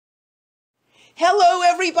Hello,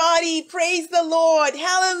 everybody. Praise the Lord.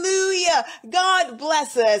 Hallelujah. God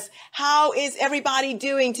bless us. How is everybody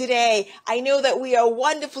doing today? I know that we are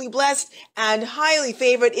wonderfully blessed and highly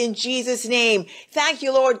favored in Jesus' name. Thank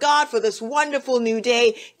you, Lord God, for this wonderful new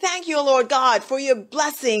day. Thank you, Lord God, for your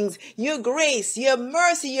blessings, your grace, your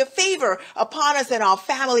mercy, your favor upon us and our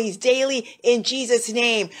families daily in Jesus'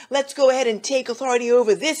 name. Let's go ahead and take authority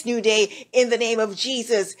over this new day in the name of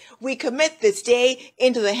Jesus. We commit this day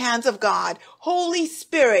into the hands of God. Holy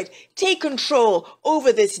Spirit, take control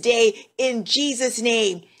over this day in Jesus'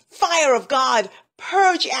 name. Fire of God,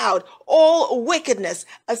 purge out all wickedness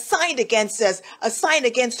assigned against us, assigned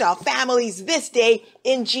against our families this day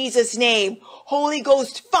in Jesus' name. Holy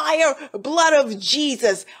Ghost fire, blood of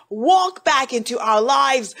Jesus, walk back into our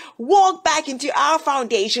lives, walk back into our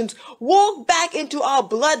foundations, walk back into our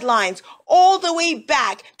bloodlines, all the way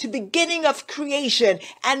back to beginning of creation,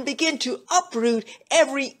 and begin to uproot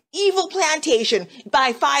every evil plantation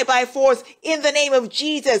by fire, by force, in the name of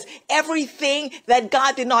Jesus. Everything that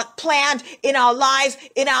God did not plant in our lives,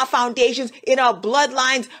 in our foundations, in our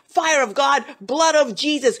bloodlines, fire of God, blood of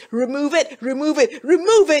Jesus, remove it, remove it,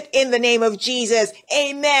 remove it in the name of Jesus.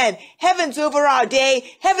 Amen. Heavens over our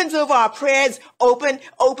day, heavens over our prayers, open,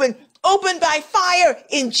 open, open by fire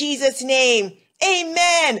in Jesus' name.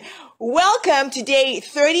 Amen. Welcome to day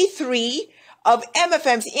 33 of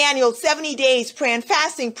MFM's annual 70 Days Prayer and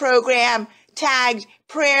Fasting program tagged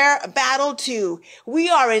Prayer Battle 2. We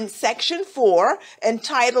are in section 4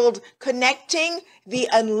 entitled Connecting the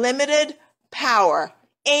Unlimited Power.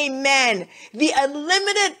 Amen. The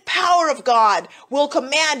unlimited power of God will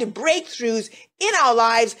command breakthroughs in our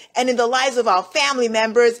lives and in the lives of our family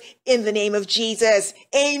members in the name of Jesus.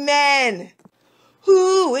 Amen.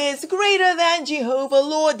 Who is greater than Jehovah,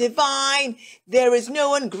 Lord divine? There is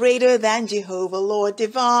no one greater than Jehovah, Lord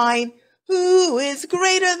divine. Who is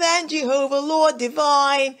greater than Jehovah, Lord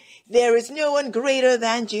divine? There is no one greater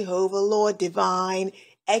than Jehovah, Lord divine.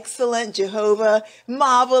 Excellent Jehovah,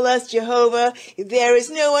 marvelous Jehovah, there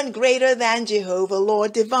is no one greater than Jehovah,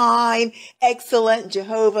 Lord divine. Excellent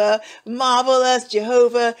Jehovah, marvelous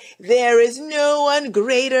Jehovah, there is no one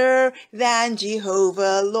greater than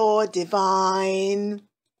Jehovah, Lord divine.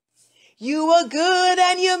 You are good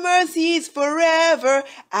and your mercy is forever.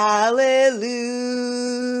 Hallelujah.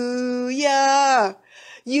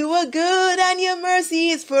 You are good and your mercy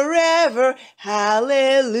is forever.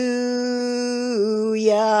 Hallelujah.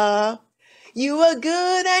 You are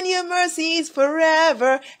good and your mercy is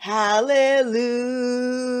forever. Hallelujah.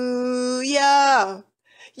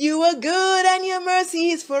 You are good and your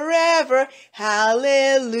mercy is forever.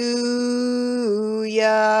 Hallelujah.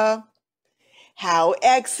 How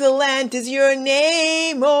excellent is your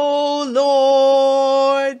name, O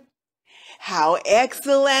Lord. How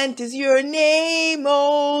excellent is your name,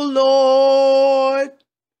 O Lord.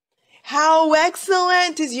 How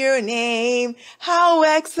excellent is your name. How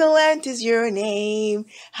excellent is your name.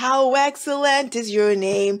 How excellent is your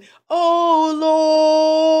name, O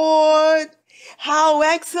Lord. How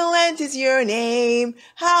excellent is your name.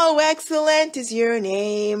 How excellent is your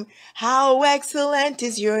name. How excellent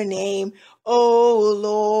is your name, O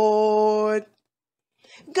Lord.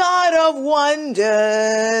 God of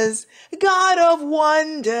wonders, God of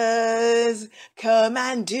wonders, come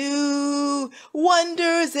and do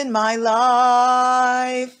wonders in my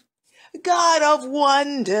life. God of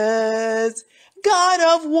wonders, God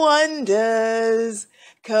of wonders,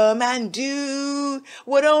 come and do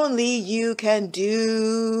what only you can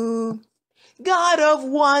do. God of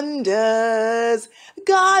wonders,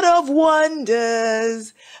 God of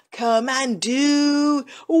wonders, come and do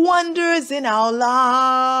wonders in our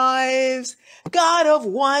lives. God of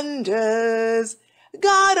wonders,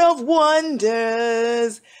 God of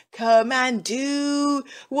wonders, come and do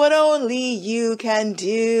what only you can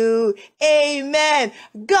do. Amen.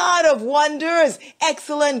 God of wonders,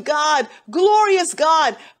 excellent God, glorious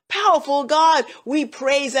God, powerful God, we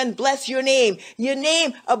praise and bless your name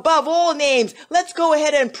above all names. Let's go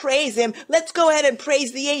ahead and praise him. Let's go ahead and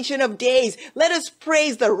praise the Ancient of Days. Let us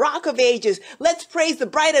praise the Rock of Ages. Let's praise the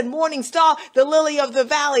bright and morning star, the lily of the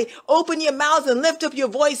valley. Open your mouths and lift up your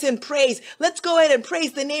voice in praise. Let's go ahead and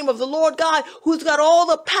praise the name of the Lord God, who's got all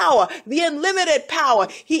the power, the unlimited power.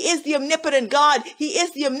 He is the omnipotent God. He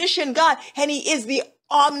is the omniscient God, and he is the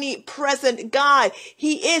omnipresent God.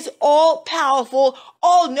 He is all powerful,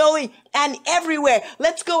 all knowing, and everywhere.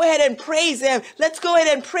 Let's go ahead and praise him. Let's go ahead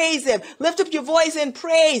and praise him. Lift up your voice and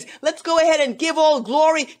praise. Let's go ahead and give all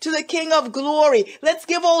glory to the King of glory. Let's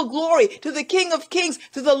give all glory to the King of kings,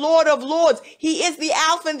 to the Lord of lords. He is the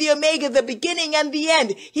Alpha and the Omega, the beginning and the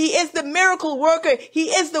end. He is the miracle worker. He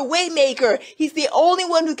is the way maker. He's the only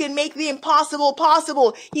one who can make the impossible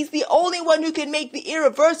possible. He's the only one who can make the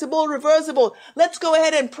irreversible reversible. Let's go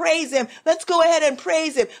ahead and praise him. Let's go ahead and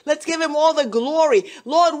praise him. Let's give him all the glory.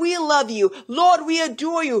 Lord, we love you. Lord, we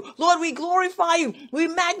adore you. Lord, we glorify you. We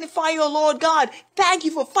magnify you, Lord God. Thank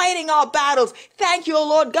you for fighting our battles. Thank you,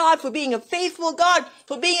 Lord God, for being a faithful God,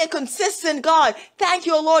 for being a consistent God. Thank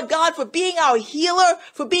you, Lord God, for being our healer,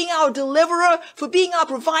 for being our deliverer, for being our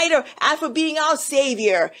provider, and for being our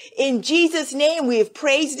savior. In Jesus' name, we've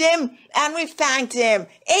praised him and we've thanked him.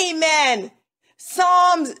 Amen.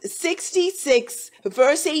 Psalms 66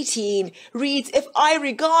 verse 18 reads, if I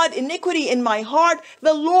regard iniquity in my heart,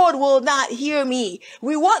 the Lord will not hear me.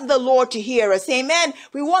 We want the Lord to hear us. Amen.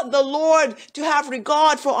 We want the Lord to have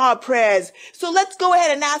regard for our prayers. So let's go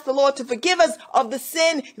ahead and ask the Lord to forgive us of the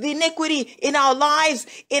sin, the iniquity in our lives,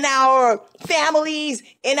 in our families,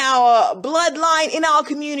 in our bloodline, in our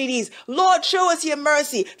communities. Lord, show us your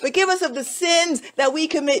mercy. Forgive us of the sins that we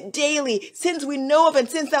commit daily, sins we know of and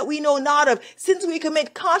sins that we know not of, sins we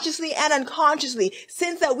commit consciously and unconsciously,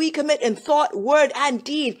 sins that we commit in thought, word, and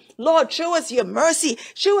deed. Lord, show us your mercy.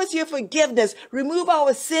 Show us your forgiveness. Remove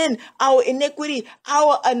our sin, our iniquity,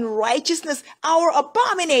 our unrighteousness, our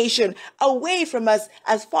abomination away from us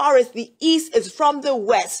as far as the east is from the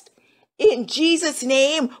west. In Jesus'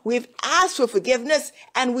 name, we've asked for forgiveness,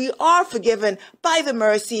 and we are forgiven by the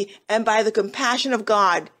mercy and by the compassion of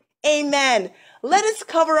God. Amen. Let us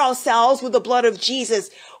cover ourselves with the blood of Jesus.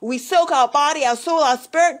 We soak our body, our soul, our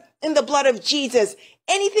spirit in the blood of Jesus.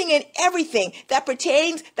 Anything and everything that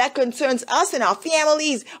pertains, that concerns us and our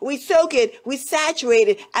families, we soak it, we saturate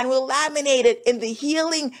it, and we laminate it in the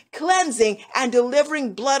healing, cleansing, and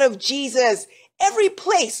delivering blood of Jesus. Every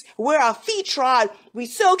place where our feet trod, we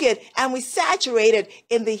soak it and we saturate it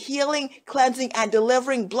in the healing, cleansing, and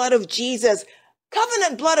delivering blood of Jesus.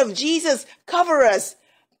 Covenant blood of Jesus, cover us.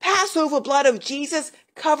 Passover blood of Jesus,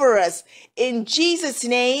 cover us. In Jesus'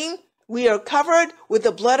 name, we are covered with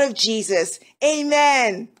the blood of Jesus.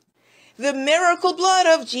 Amen. The miracle blood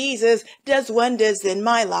of Jesus does wonders in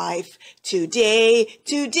my life. Today,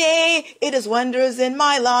 it does wonders in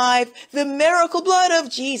my life. The miracle blood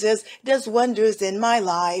of Jesus does wonders in my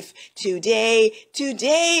life. Today,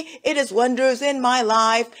 it does wonders in my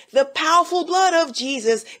life. The powerful blood of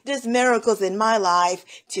Jesus does miracles in my life.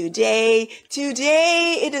 Today,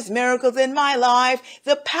 it does miracles in my life.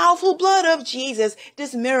 The powerful blood of Jesus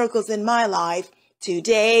does miracles in my life.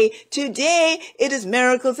 Today, it is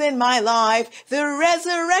miracles in my life. The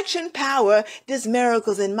resurrection power does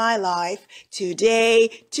miracles in my life.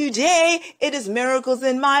 Today, it is miracles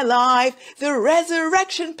in my life. The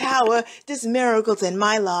resurrection power does miracles in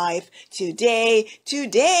my life. Today,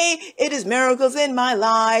 it is miracles in my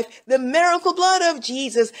life. The miracle blood of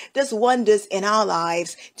Jesus does wonders in our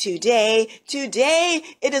lives. Today,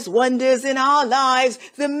 it is wonders in our lives.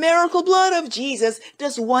 The miracle blood of Jesus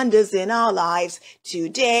does wonders in our lives.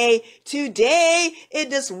 Today, it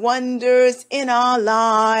does wonders in our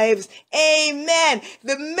lives. Amen.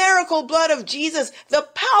 The miracle blood of Jesus, the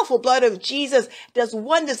powerful blood of Jesus does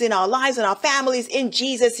wonders in our lives and our families in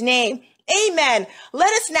Jesus' name. Amen.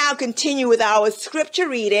 Let us now continue with our scripture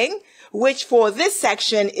reading, which for this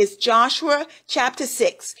section is Joshua chapter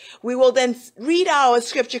 6. We will then read our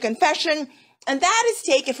scripture confession, and that is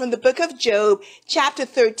taken from the book of Job, chapter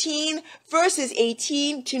 13, verses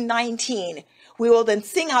 18 to 19. We will then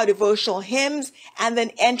sing our devotional hymns and then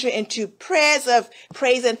enter into prayers of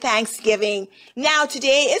praise and thanksgiving. Now,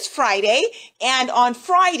 today is Friday, and on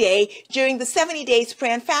Friday, during the 70 Days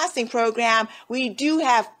Prayer and Fasting program, we do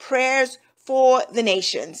have prayers for the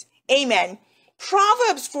nations. Amen.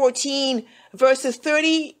 Proverbs 14, verse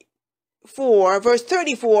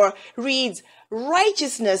 34 reads,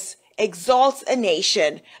 righteousness exalts a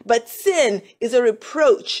nation, but sin is a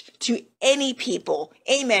reproach to any people.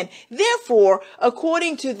 Amen. Therefore,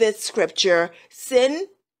 according to this scripture, sin,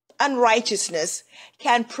 unrighteousness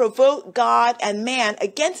can provoke God and man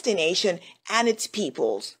against a nation and its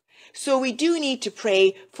peoples. So we do need to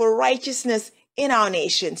pray for righteousness in our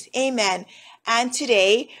nations. Amen. And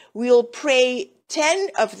today we'll pray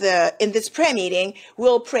in this prayer meeting,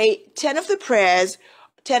 we'll pray 10 of the prayers,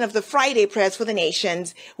 10 of the Friday prayers for the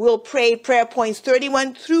nations. We'll pray prayer points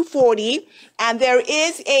 31 through 40. And there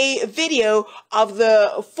is a video of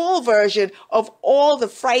the full version of all the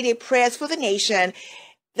Friday prayers for the nation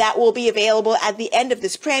that will be available at the end of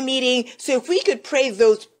this prayer meeting. So if we could pray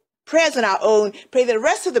those prayers on our own. Pray the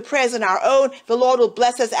rest of the prayers on our own. The Lord will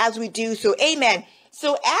bless us as we do so. Amen.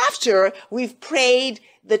 So after we've prayed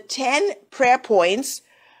the 10 prayer points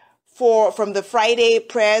from the Friday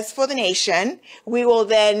prayers for the nation, we will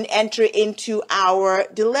then enter into our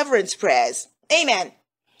deliverance prayers. Amen.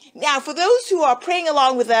 Now, for those who are praying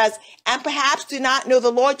along with us and perhaps do not know the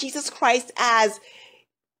Lord Jesus Christ as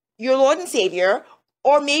your Lord and Savior,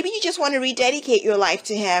 or maybe you just want to rededicate your life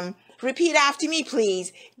to him, repeat after me,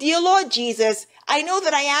 please. Dear Lord Jesus, I know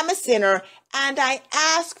that I am a sinner and I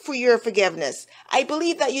ask for your forgiveness. I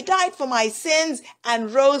believe that you died for my sins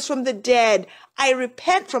and rose from the dead. I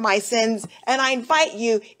repent for my sins and I invite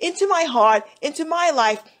you into my heart, into my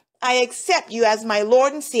life. I accept you as my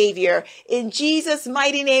Lord and Savior. In Jesus'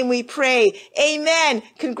 mighty name we pray. Amen.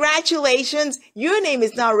 Congratulations. Your name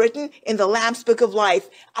is now written in the Lamb's Book of Life.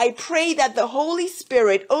 I pray that the Holy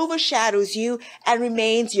Spirit overshadows you and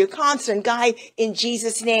remains your constant guide in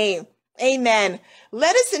Jesus' name. Amen.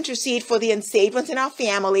 Let us intercede for the unsaved ones in our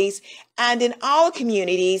families and in our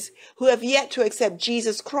communities who have yet to accept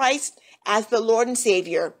Jesus Christ as the Lord and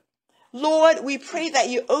Savior. Lord, we pray that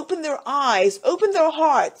you open their eyes, open their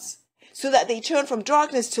hearts, so that they turn from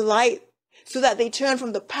darkness to light, so that they turn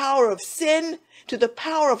from the power of sin to the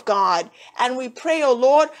power of God. And we pray, O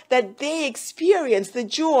Lord, that they experience the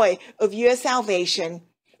joy of your salvation.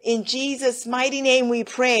 In Jesus' mighty name we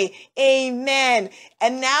pray. Amen.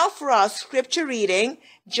 And now for our scripture reading,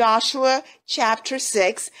 Joshua chapter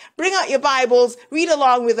 6. Bring out your Bibles, read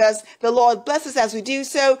along with us. The Lord bless us as we do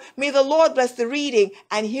so. May the Lord bless the reading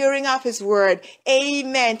and hearing of his word.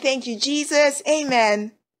 Amen. Thank you, Jesus.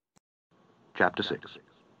 Amen. Chapter 6.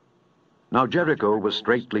 Now Jericho was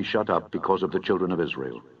straitly shut up because of the children of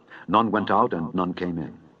Israel. None went out and none came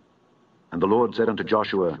in. And the Lord said unto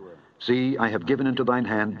Joshua, See, I have given into thine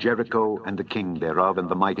hand Jericho and the king thereof and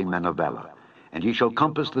the mighty men of valor. And ye shall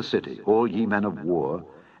compass the city, all ye men of war,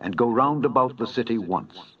 and go round about the city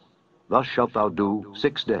once. Thus shalt thou do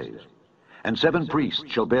 6 days. And 7 priests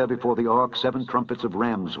shall bear before the ark 7 trumpets of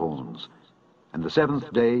ram's horns. And the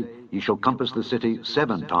 7th day ye shall compass the city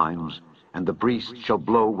 7 times, and the priests shall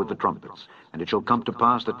blow with the trumpets. And it shall come to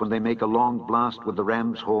pass that when they make a long blast with the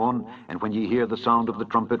ram's horn, and when ye hear the sound of the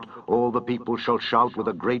trumpet, all the people shall shout with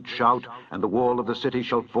a great shout, and the wall of the city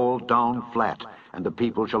shall fall down flat, and the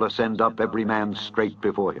people shall ascend up every man straight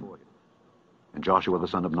before him. And Joshua the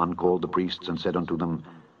son of Nun called the priests, and said unto them,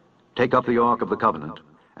 Take up the ark of the covenant,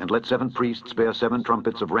 and let 7 priests bear 7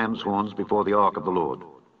 trumpets of ram's horns before the ark of the Lord.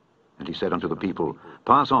 And he said unto the people,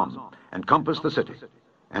 Pass on, and compass the city,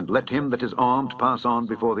 and let him that is armed pass on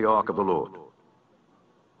before the ark of the Lord.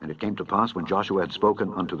 And it came to pass, when Joshua had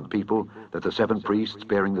spoken unto the people, that the 7 priests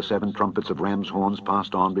bearing the 7 trumpets of ram's horns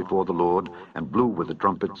passed on before the Lord, and blew with the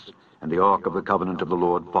trumpets, and the ark of the covenant of the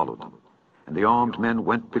Lord followed them. And the armed men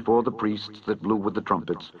went before the priests that blew with the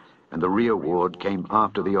trumpets, and the rear ward came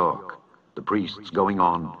after the ark, the priests going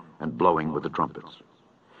on and blowing with the trumpets.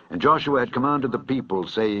 And Joshua had commanded the people,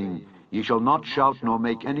 saying, Ye shall not shout nor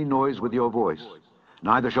make any noise with your voice,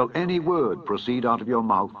 neither shall any word proceed out of your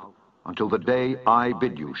mouth, until the day I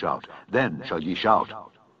bid you shout. Then shall ye shout.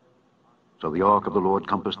 So the ark of the Lord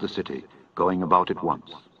compassed the city, going about it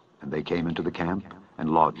once. And they came into the camp, and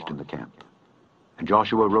lodged in the camp. And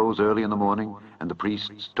Joshua rose early in the morning, and the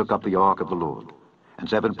priests took up the ark of the Lord. And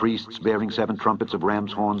 7 priests bearing 7 trumpets of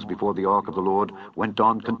ram's horns before the ark of the Lord went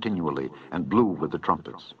on continually, and blew with the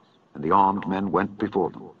trumpets. And the armed men went before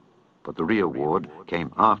them. But the rear ward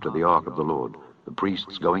came after the ark of the Lord, the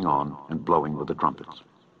priests going on and blowing with the trumpets.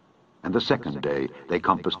 And the 2nd day they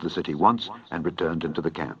compassed the city once, and returned into the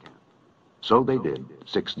camp. So they did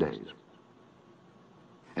 6 days.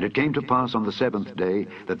 And it came to pass on the 7th day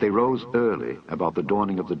that they rose early about the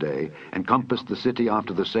dawning of the day, and compassed the city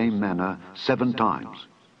after the same manner 7 times.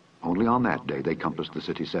 Only on that day they compassed the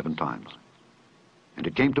city 7 times. And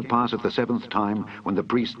it came to pass at the 7th time, when the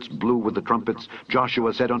priests blew with the trumpets,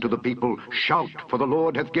 Joshua said unto the people, Shout, for the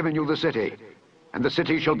Lord hath given you the city. And the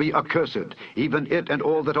city shall be accursed, even it and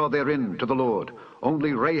all that are therein, to the Lord.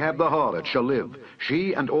 Only Rahab the harlot shall live,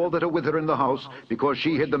 she and all that are with her in the house, because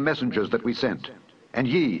she hid the messengers that we sent. And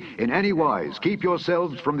ye, in any wise, keep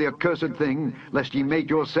yourselves from the accursed thing, lest ye make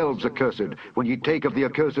yourselves accursed, when ye take of the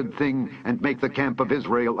accursed thing, and make the camp of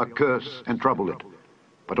Israel a curse, and trouble it.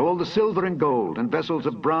 But all the silver and gold, and vessels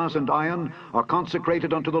of brass and iron, are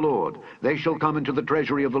consecrated unto the Lord. They shall come into the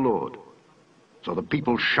treasury of the Lord. So the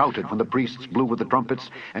people shouted when the priests blew with the trumpets,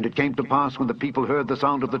 and it came to pass, when the people heard the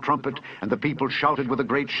sound of the trumpet, and the people shouted with a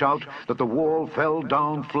great shout, that the wall fell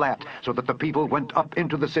down flat, so that the people went up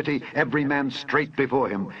into the city, every man straight before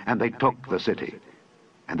him, and they took the city.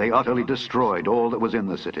 And they utterly destroyed all that was in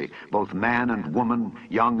the city, both man and woman,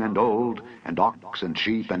 young and old, and ox and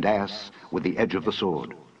sheep and ass, with the edge of the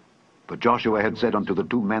sword. But Joshua had said unto the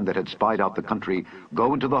 2 men that had spied out the country,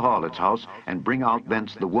 Go into the harlot's house, and bring out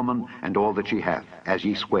thence the woman and all that she hath, as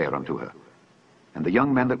ye swear unto her. And the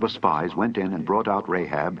young men that were spies went in and brought out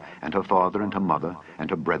Rahab, and her father and her mother, and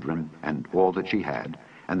her brethren, and all that she had.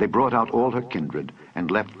 And they brought out all her kindred, and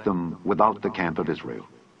left them without the camp of Israel.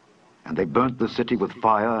 And they burnt the city with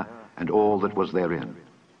fire, and all that was therein.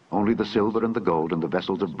 Only the silver and the gold, and the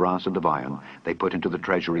vessels of brass and of iron, they put into the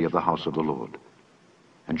treasury of the house of the Lord.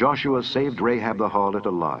 And Joshua saved Rahab the harlot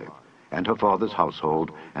alive, and her father's household,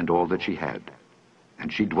 and all that she had.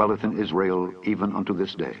 And she dwelleth in Israel even unto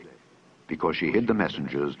this day, because she hid the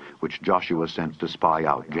messengers which Joshua sent to spy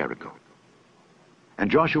out Jericho. And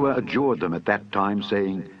Joshua adjured them at that time,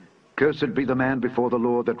 saying, Cursed be the man before the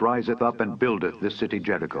Lord that riseth up and buildeth this city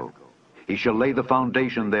Jericho. He shall lay the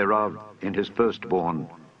foundation thereof in his firstborn,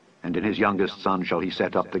 and in his youngest son shall he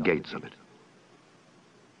set up the gates of it.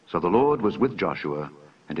 So the Lord was with Joshua,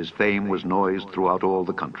 and his fame was noised throughout all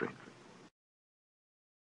the country.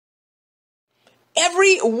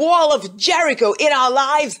 Every wall of Jericho in our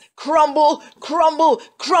lives crumble, crumble,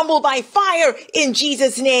 crumble by fire in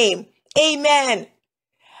Jesus' name. Amen.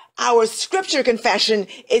 Our scripture confession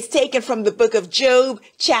is taken from the book of Job,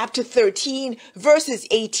 chapter 13, verses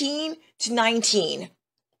 18 to 19.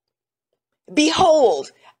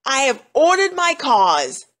 Behold, I have ordered my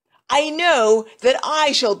cause. I know that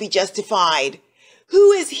I shall be justified.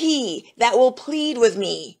 Who is he that will plead with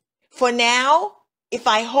me? For now, if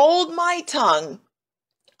I hold my tongue,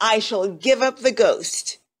 I shall give up the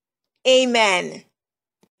ghost. Amen.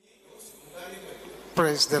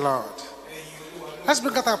 Praise the Lord. Let's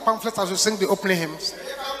bring out our pamphlets as we sing the opening hymns.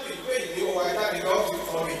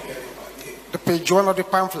 The page 1 of the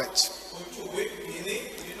pamphlet.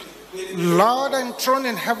 Lord enthroned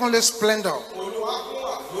in heavenly splendor,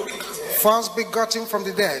 first begotten from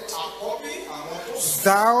the dead,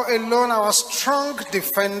 thou alone our strong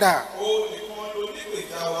defender,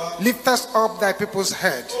 lift us up thy people's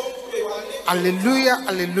head. Alleluia,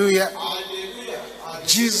 alleluia.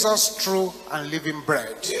 Jesus, true and living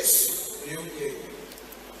bread.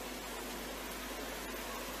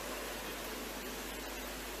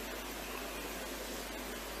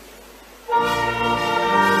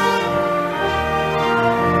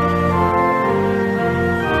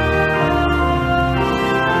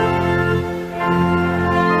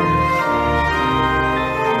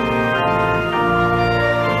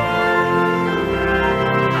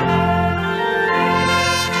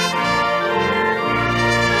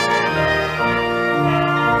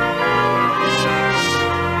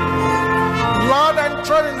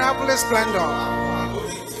 Splendor,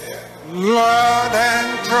 Lord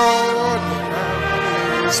enthroned in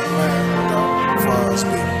heavenly splendor, first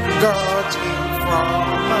begotten from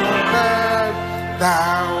the dead,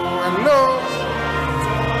 thou alone,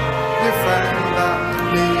 defender,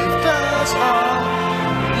 lift us up,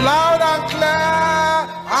 loud and clear,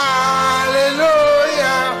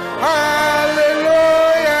 hallelujah,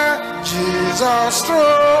 hallelujah, Jesus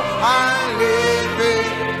true and living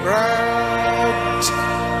bread.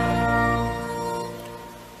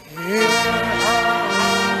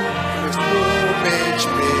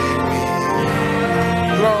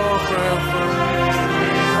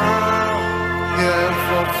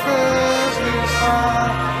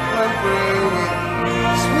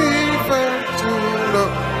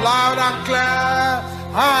 Loud and clear,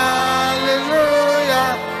 hallelujah,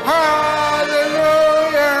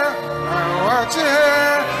 hallelujah. And what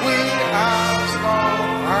here we ask of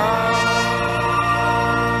God.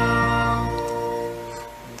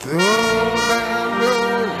 Though the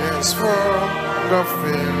lowest from the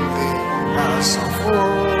filthy house of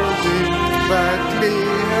old in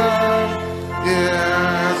Bethlehem,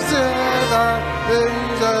 yes, there the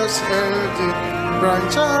angels held it,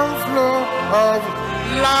 branch and flow of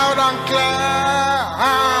loud and clear,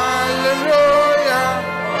 hallelujah,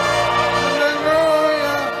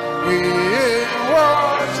 hallelujah, we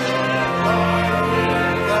worship them.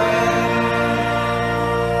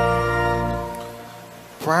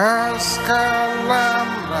 Pascal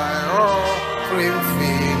Lamb, thy offering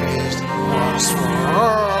finished once for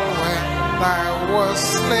all when thou wast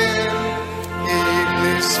slain. In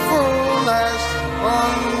this fullness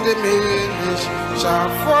undiminished shall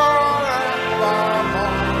forever.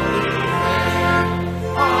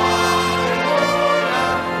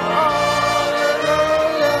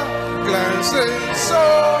 So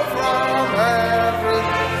from every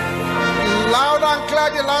loud and clear,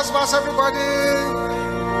 the last verse, everybody.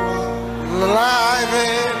 life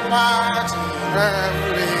in party,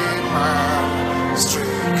 every man,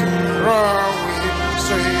 stricken wrong with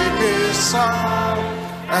streaming song,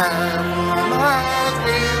 heaven earth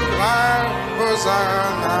with life,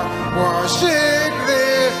 Hosanna, worship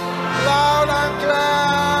thee, loud and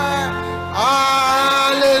clear,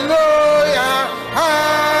 hallelujah,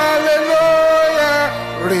 hallelujah,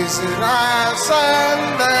 risen and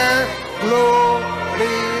ascended, glorified.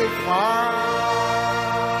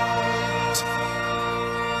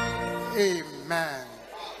 Amen.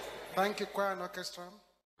 Thank you, choir and orchestra.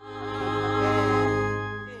 Amen.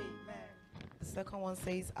 The second one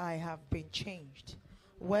says, I have been changed.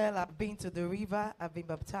 Well, I've been to the river, I've been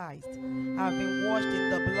baptized. I've been washed in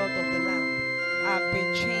the blood of the Lamb. I've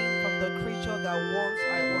been changed from the creature that once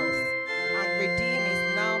I was. And redeemed is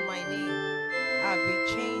now my name. I've been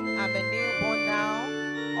changed, I'm a newborn now.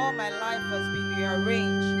 All my life has been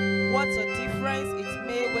rearranged. What a difference it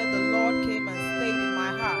made when the Lord came and stayed in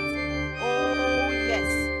my heart. Oh,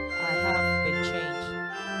 yes, I have been changed.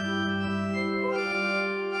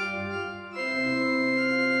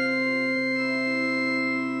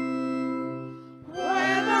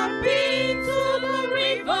 Well, I've been to the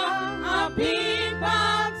river, I've been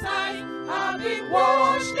baptized, I've been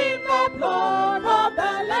washed in the blood of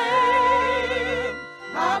the Lamb.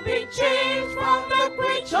 I've been changed from the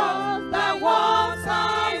creatures that once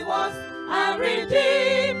I was, and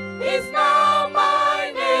redeemed is now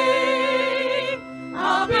my name.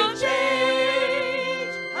 I've been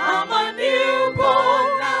changed, I'm a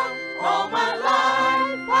newborn now. All my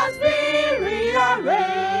life has been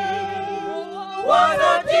rearranged. What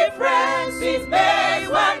a difference it makes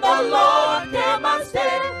when the Lord came and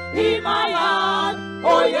stayed in my heart.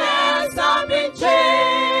 Oh yes, I've been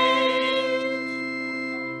changed.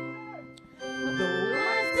 Though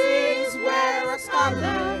my sins were as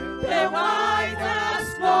scarlet, they're white as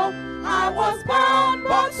snow. I was bound,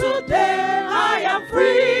 but today I am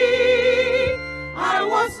free. I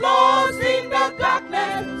was lost in the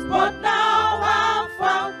darkness, but now I'm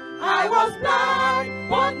found. I was blind,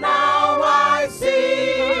 but now I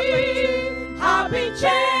see. I've been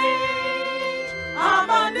changed, I'm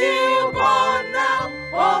a newborn now.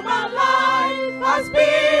 All my life has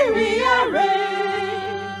been rearranged.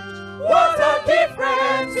 What a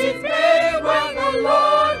difference it made when the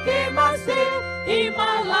Lord came and stayed in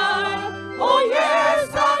my life. Oh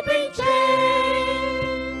yes, I've been changed.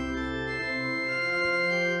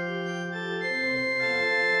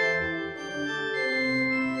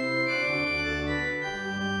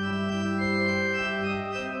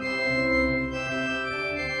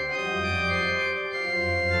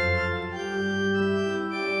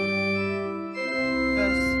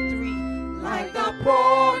 Verse 3. Like the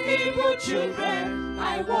poor Hebrew children,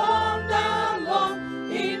 I wander along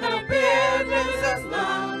in a wilderness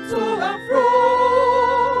land to and fro.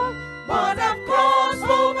 But I've crossed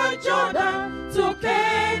over Jordan to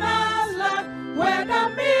Canaan's land, where the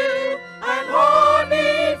milk and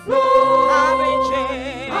honey flow. I've been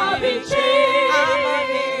changed. I've been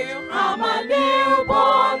changed. I'm a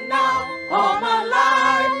newborn now. All my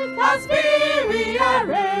life has been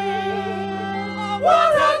rearranged.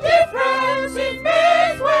 What a difference it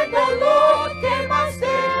makes when the Lord came and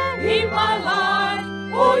stayed in my life.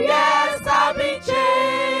 Oh yes, I've been changed.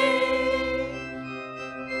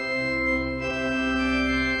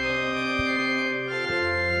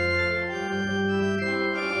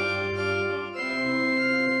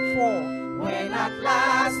 4. When at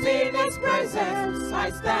last in His presence I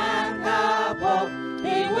stand above,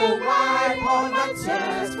 He will wipe all my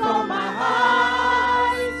tears from my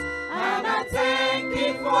eyes. And I thank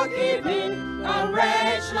Him for giving a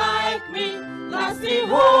wretch like me lasting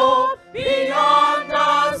hope beyond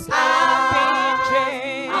the sky.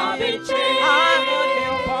 I've been changed.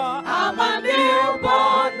 I'm a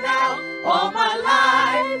newborn now. All my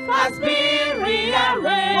life has been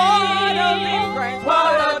rearranged.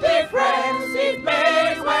 What a difference it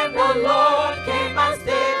made when the Lord came and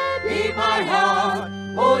stayed in my heart.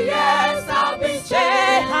 Oh yes, I've been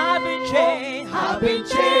changed. I've been changed. I've been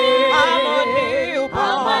changed.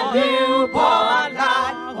 I'm a newborn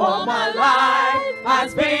now. All my life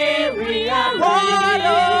has been rearranged.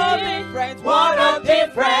 What a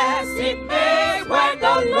difference it made when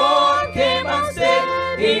the Lord came and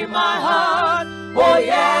stayed in my heart. Oh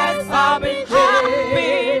yes, I've been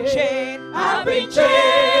changed. I've been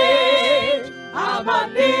changed. I'm a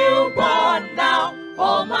newborn now.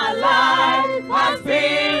 All my life has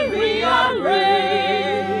been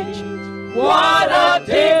rearranged. What a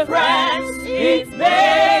difference it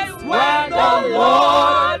makes when the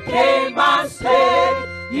Lord came and stayed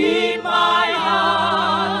in my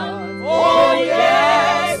heart. Oh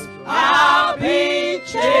yes, I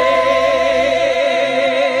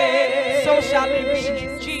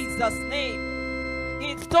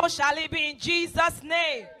So shall it be in Jesus'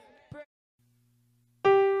 name.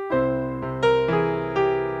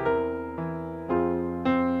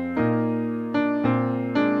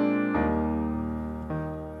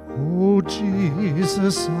 O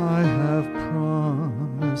Jesus, I have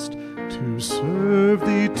promised to serve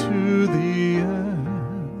thee to the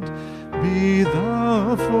end. Be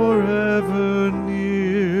thou forever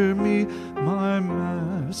near me, my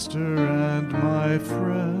master and my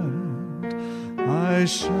friend. I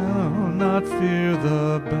shall not fear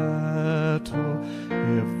the battle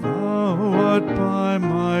if thou art by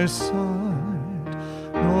my side,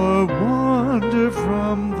 nor wander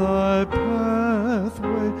from thy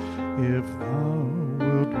pathway if thou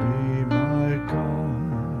wilt be my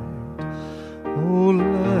guide. Oh,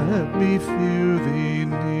 let me feel thee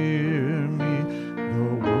near me,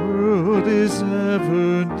 the world is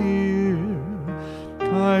ever near.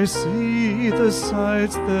 I see the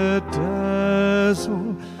sights that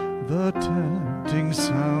dazzle, the tempting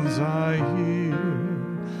sounds I hear.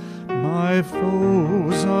 My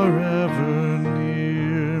foes are ever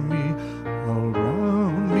near me,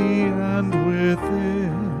 around me and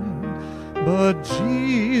within. But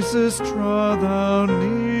Jesus, draw thou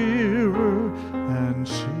nearer and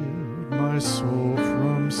shield my soul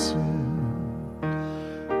from sin.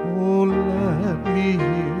 Oh, let me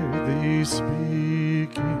hear thee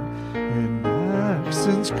speaking in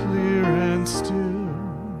accents clear and still,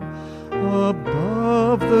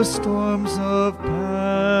 above the storms of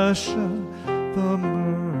passion, the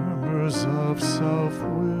murmurs of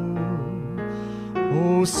self-will.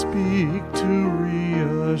 Oh, speak to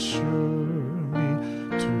reassure me,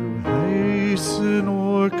 to hasten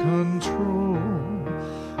or control.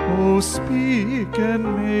 Oh, speak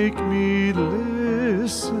and make me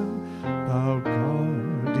listen, thou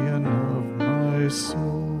guardian of my soul.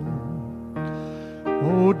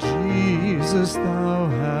 O Jesus, thou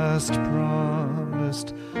hast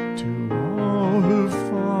promised to all who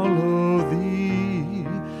follow thee,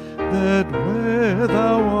 that where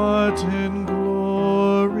thou art in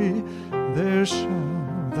glory, there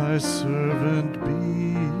shall thy servant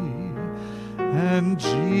be. And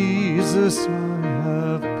Jesus, I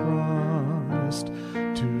have promised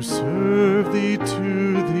to serve thee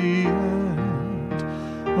to the end.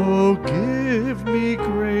 Oh, give me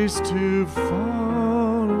grace to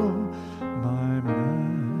follow my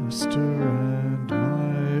master and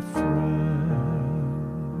my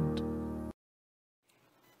friend.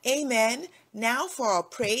 Amen. Now for our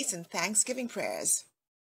praise and thanksgiving prayers.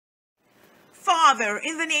 Father,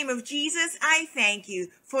 in the name of Jesus, I thank you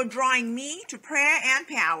for drawing me to prayer and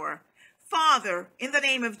power. Father, in the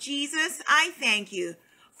name of Jesus, I thank you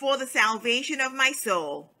for the salvation of my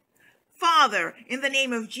soul. Father, in the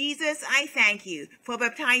name of Jesus, I thank you for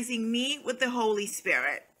baptizing me with the Holy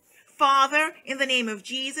Spirit. Father, in the name of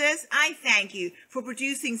Jesus, I thank you for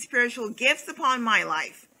producing spiritual gifts upon my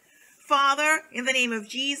life. Father, in the name of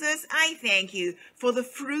Jesus, I thank you for the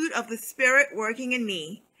fruit of the Spirit working in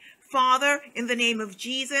me. Father, in the name of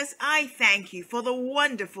Jesus, I thank you for the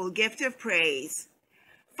wonderful gift of praise.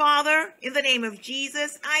 Father, in the name of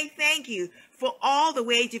Jesus, I thank you for all the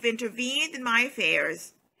ways you've intervened in my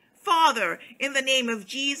affairs. Father, in the name of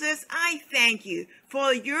Jesus, I thank you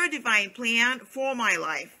for your divine plan for my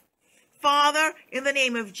life. Father, in the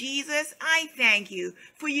name of Jesus, I thank you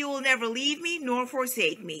for you will never leave me nor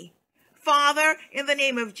forsake me. Father, in the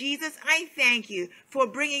name of Jesus, I thank you for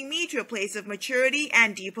bringing me to a place of maturity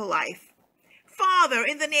and deeper life. Father,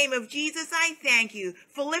 in the name of Jesus, I thank you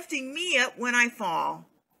for lifting me up when I fall.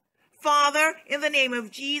 Father, in the name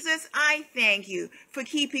of Jesus, I thank you for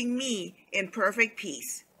keeping me in perfect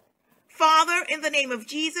peace. Father, in the name of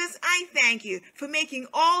Jesus, I thank you for making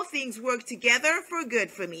all things work together for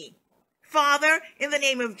good for me. Father, in the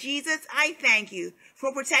name of Jesus, I thank you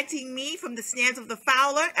for protecting me from the snares of the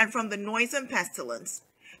fowler and from the noisome pestilence.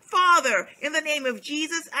 Father, in the name of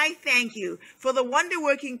Jesus, I thank you for the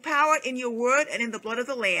wonder-working power in your word and in the blood of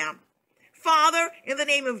the Lamb. Father, in the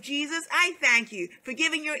name of Jesus, I thank you for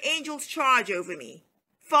giving your angels charge over me.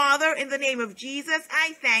 Father, in the name of Jesus,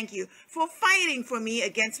 I thank you for fighting for me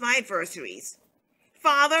against my adversaries.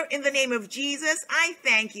 Father, in the name of Jesus, I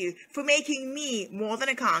thank you for making me more than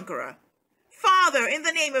a conqueror. Father, in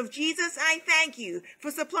the name of Jesus, I thank you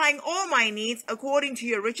for supplying all my needs according to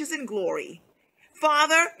your riches and glory.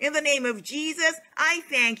 Father, in the name of Jesus, I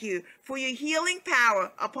thank you for your healing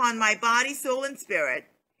power upon my body, soul, and spirit.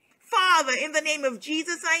 Father, in the name of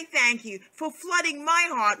Jesus, I thank you for flooding my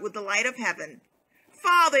heart with the light of heaven.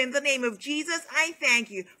 Father, in the name of Jesus, I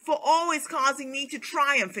thank you for always causing me to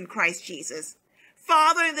triumph in Christ Jesus.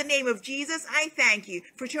 Father, in the name of Jesus, I thank you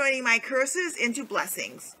for turning my curses into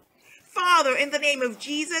blessings. Father, in the name of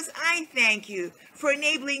Jesus, I thank you for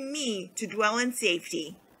enabling me to dwell in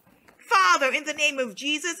safety. Father, in the name of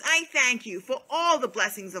Jesus, I thank you for all the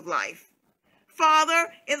blessings of life.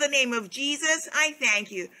 Father, in the name of Jesus, I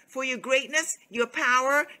thank you for your greatness, your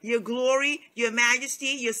power, your glory, your majesty,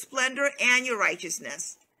 your splendor, and your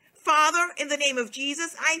righteousness. Father, in the name of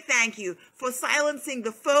Jesus, I thank you for silencing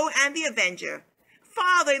the foe and the avenger.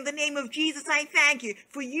 Father, in the name of Jesus, I thank you,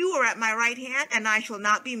 for you are at my right hand, and I shall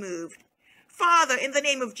not be moved. Father, in the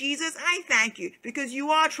name of Jesus, I thank you, because you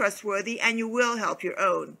are trustworthy and you will help your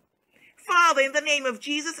own. Father, in the name of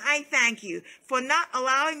Jesus, I thank you for not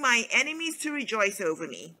allowing my enemies to rejoice over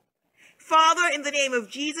me. Father, in the name of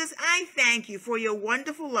Jesus, I thank you for your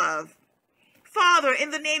wonderful love. Father,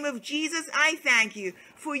 in the name of Jesus, I thank you,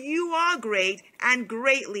 for you are great and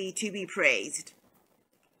greatly to be praised.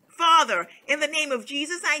 Father, in the name of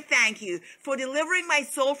Jesus, I thank you for delivering my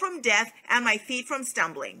soul from death and my feet from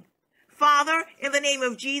stumbling. Father, in the name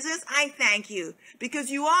of Jesus, I thank you,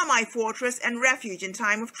 because you are my fortress and refuge in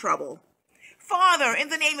time of trouble. Father, in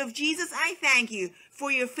the name of Jesus, I thank you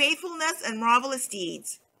for your faithfulness and marvelous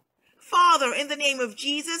deeds. Father, in the name of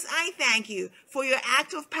Jesus, I thank you for your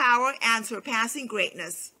act of power and surpassing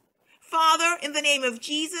greatness. Father, in the name of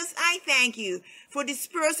Jesus, I thank you for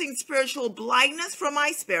dispersing spiritual blindness from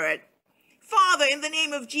my spirit. Father, in the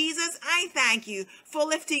name of Jesus, I thank you for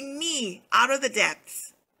lifting me out of the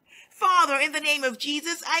depths. Father, in the name of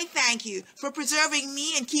Jesus, I thank you for preserving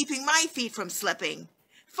me and keeping my feet from slipping.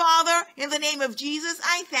 Father, in the name of Jesus,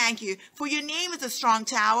 I thank you, for your name is a strong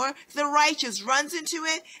tower. The righteous runs into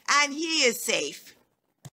it, and he is safe.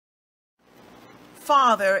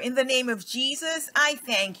 Father, in the name of Jesus, I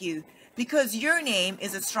thank you, because your name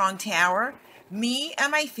is a strong tower. Me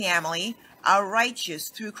and my family are righteous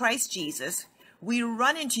through Christ Jesus. We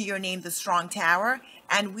run into your name, the strong tower,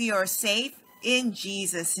 and we are safe in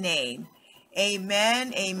Jesus' name.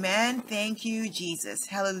 Amen, amen. Thank you, Jesus.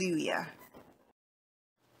 Hallelujah.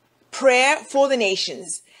 Prayer for the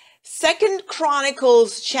nations. 2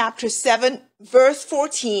 Chronicles chapter 7 verse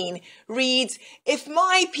 14 reads, "If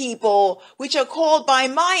my people, which are called by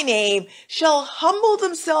my name, shall humble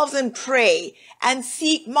themselves and pray and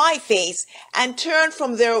seek my face and turn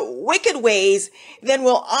from their wicked ways, then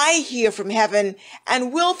will I hear from heaven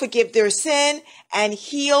and will forgive their sin and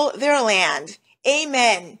heal their land."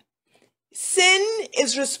 Amen. Sin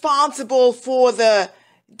is responsible for the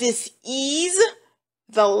dis-ease,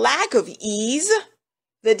 the lack of ease,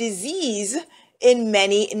 the disease in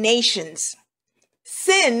many nations.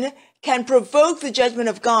 Sin can provoke the judgment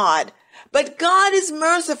of God, but God is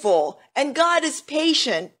merciful and God is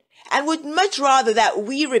patient and would much rather that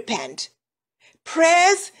we repent.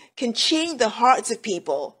 Prayers can change the hearts of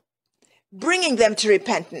people, bringing them to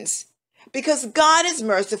repentance. Because God is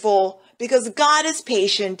merciful, because God is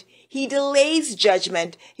patient, he delays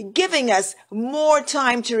judgment, giving us more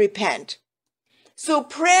time to repent. So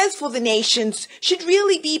prayers for the nations should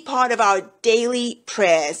really be part of our daily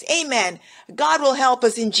prayers. Amen. God will help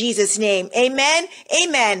us in Jesus' name. Amen.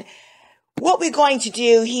 Amen. What we're going to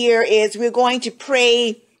do here is we're going to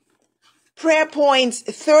pray prayer points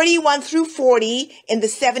 31 through 40 in the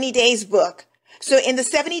 70 Days book. So in the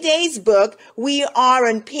 70 Days book, we are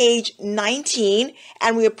on page 19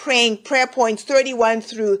 and we're praying prayer points 31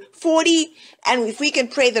 through 40. And if we can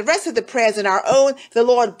pray the rest of the prayers on our own, the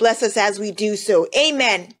Lord bless us as we do so.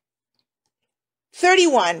 Amen.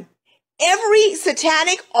 31. Every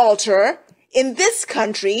satanic altar in this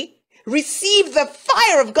country receive the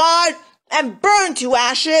fire of God and burn to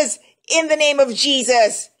ashes in the name of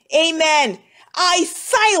Jesus. Amen. I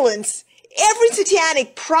silence every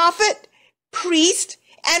satanic prophet, priest,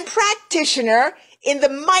 and practitioner in the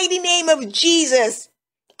mighty name of Jesus.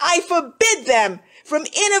 I forbid them from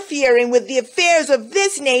interfering with the affairs of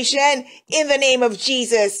this nation in the name of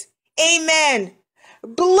Jesus. Amen.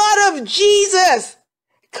 Blood of Jesus,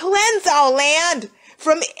 cleanse our land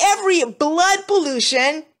from every blood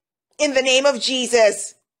pollution in the name of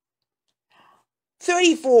Jesus.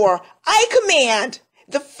 34. I command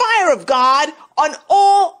the fire of God on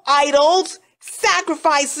all idols,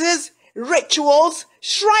 sacrifices, rituals,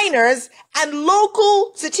 shriners, and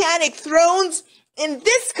local satanic thrones in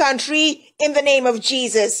this country in the name of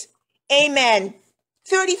Jesus. Amen.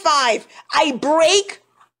 35. I break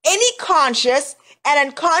any conscious and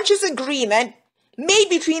unconscious agreement made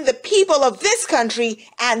between the people of this country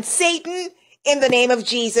and Satan in the name of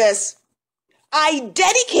Jesus. I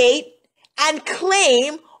dedicate and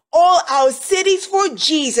claim all our cities for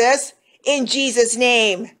Jesus in Jesus'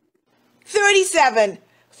 name. 37.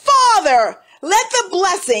 Father, let the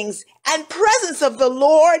blessings and presence of the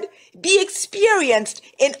Lord be experienced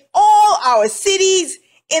in all our cities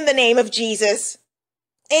in the name of Jesus.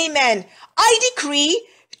 Amen. I decree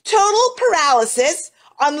total paralysis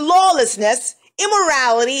on lawlessness,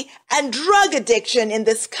 immorality, and drug addiction in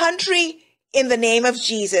this country in the name of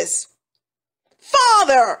Jesus.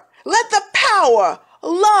 Father, let the power,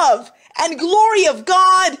 love, and glory of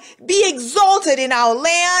God be exalted in our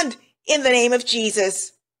land in the name of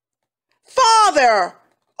Jesus. Father,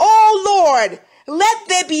 oh Lord, let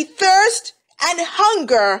there be thirst and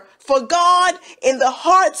hunger for God in the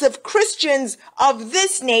hearts of Christians of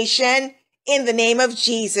this nation in the name of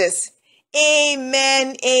Jesus.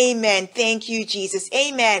 Amen. Amen. Thank you, Jesus.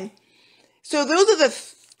 Amen. So those are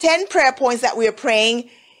the 10 prayer points that we are praying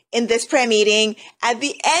in this prayer meeting. At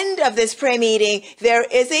the end of this prayer meeting, there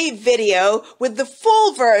is a video with the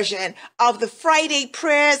full version of the Friday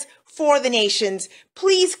prayers for the nations.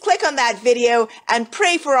 Please click on that video and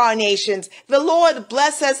pray for our nations. The Lord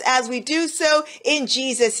bless us as we do so in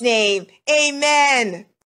Jesus' name. Amen.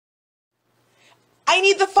 I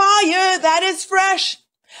need the fire that is fresh.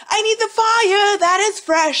 I need the fire that is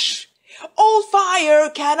fresh. Old fire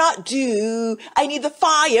cannot do. I need the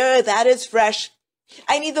fire that is fresh.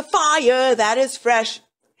 I need the fire that is fresh.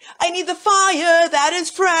 I need the fire that is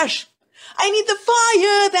fresh. I need the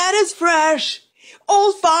fire that is fresh.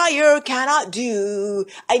 Old fire cannot do.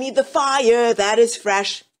 I need the fire that is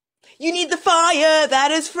fresh. You need the fire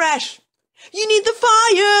that is fresh. You need the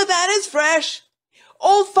fire that is fresh.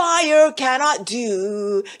 Old fire cannot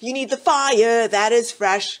do. You need the fire that is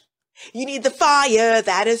fresh. You need the fire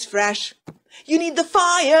that is fresh. You need the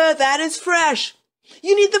fire that is fresh.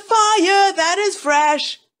 You need the fire that is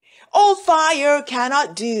fresh. Old fire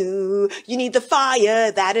cannot do. You need the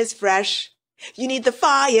fire that is fresh. You need the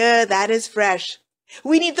fire that is fresh.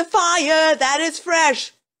 We need the fire that is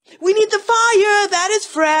fresh. We need the fire that is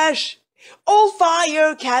fresh. Old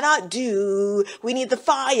fire cannot do. We need the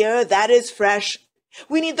fire that is fresh.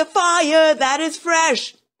 We need the fire that is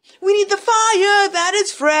fresh. We need the fire that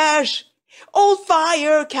is fresh. Old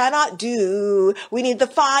fire cannot do. We need the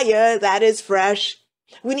fire that is fresh.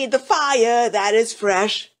 We need the fire that is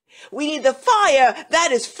fresh. We need the fire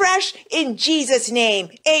that is fresh in Jesus'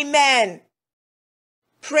 name. Amen.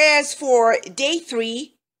 Prayers for day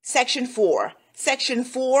 3, section 4. Section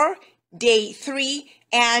 4, day 3,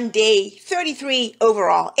 and day 33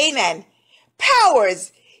 overall. Amen.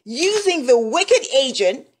 Powers using the wicked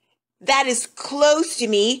agent that is close to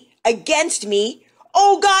me, against me,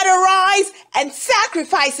 oh God, arise and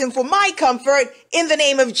sacrifice him for my comfort in the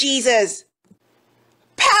name of Jesus.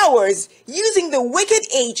 Powers using the wicked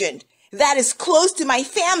agent that is close to my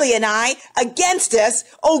family and I against us,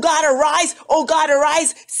 oh God, arise,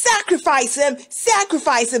 sacrifice him,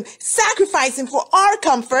 sacrifice him, sacrifice him for our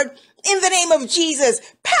comfort in the name of Jesus.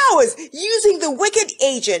 Powers using the wicked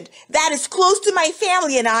agent that is close to my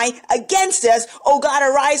family and I against us, oh God,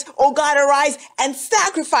 arise and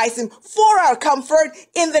sacrifice him for our comfort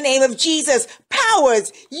in the name of Jesus.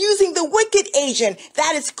 Powers using the wicked agent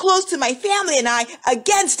that is close to my family and I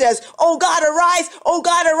against us, oh God,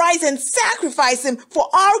 arise and sacrifice him for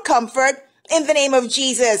our comfort in the name of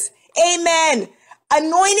Jesus. Amen.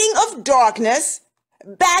 Anointing of darkness,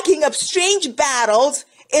 backing up strange battles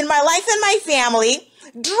in my life and my family,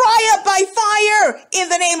 dry up by fire in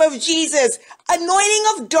the name of Jesus. Anointing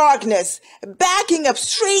of darkness, backing up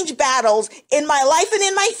strange battles in my life and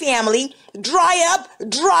in my family, dry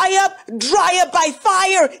up by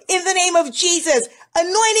fire in the name of Jesus.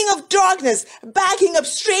 Anointing of darkness, backing up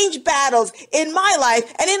strange battles in my life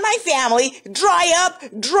and in my family, dry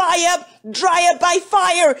up by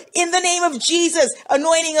fire in the name of Jesus.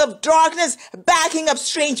 Anointing of darkness, backing up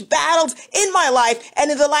strange battles in my life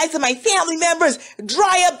and in the lives of my family members,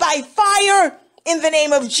 dry up by fire in the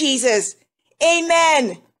name of Jesus.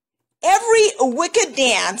 Amen. Every wicked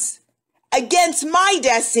dance against my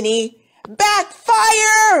destiny,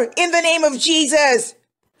 backfire in the name of Jesus.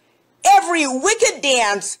 Every wicked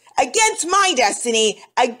dance against my destiny,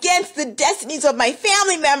 against the destinies of my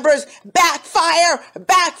family members, backfire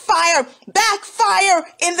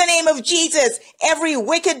in the name of Jesus. Every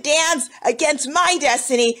wicked dance against my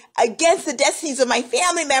destiny, against the destinies of my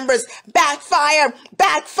family members, backfire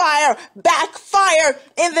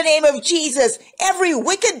in the name of Jesus. Every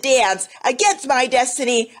wicked dance against my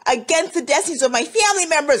destiny, against the destinies of my family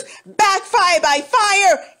members, backfire by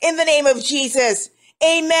fire in the name of Jesus.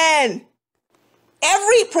 Amen.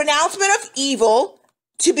 Every pronouncement of evil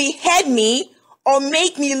to behead me or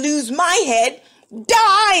make me lose my head,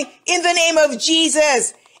 die in the name of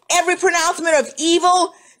Jesus. Every pronouncement of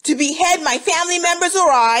evil to behead my family members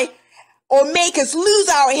or I, or make us lose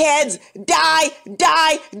our heads, die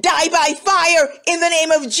by fire in the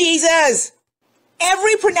name of Jesus.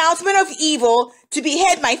 every pronouncement of evil to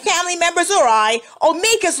behead my family members or I, or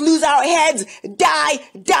make us lose our heads, die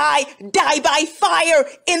by fire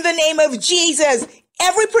in the name of Jesus.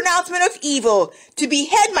 Every pronouncement of evil to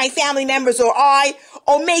behead my family members or I,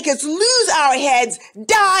 or make us lose our heads,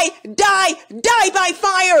 die by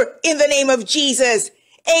fire in the name of Jesus.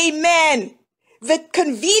 Amen. The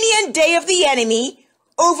convenient day of the enemy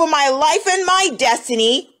over my life and my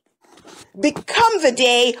destiny become the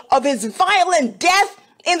day of his violent death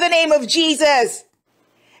in the name of Jesus.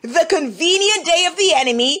 The convenient day of the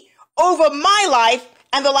enemy over my life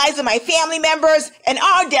and the lives of my family members and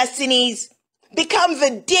our destinies become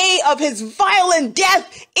the day of his violent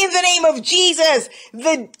death in the name of Jesus.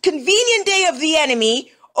 The convenient day of the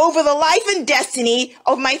enemy over the life and destiny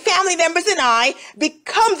of my family members and I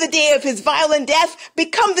become the day of his violent death,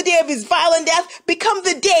 become the day of his violent death, become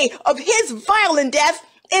the day of his violent death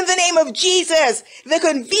in the name of Jesus. The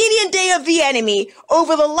convenient day of the enemy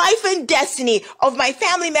over the life and destiny of my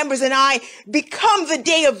family members and I become the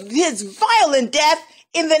day of his violent death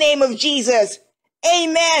in the name of Jesus.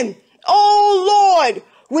 Amen. Oh Lord,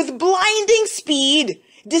 with blinding speed,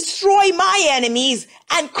 destroy my enemies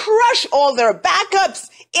and crush all their backups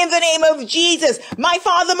in the name of Jesus. My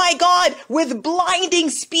Father, my God, with blinding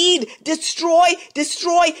speed, destroy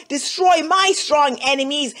my strong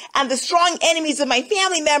enemies and the strong enemies of my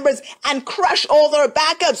family members and crush all their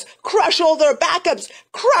backups, crush all their backups,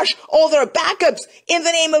 crush all their backups in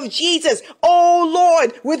the name of Jesus. Oh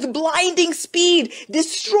Lord, with blinding speed,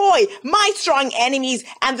 destroy my strong enemies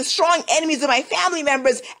and the strong enemies of my family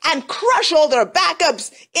members and crush all their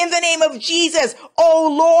backups in the name of Jesus.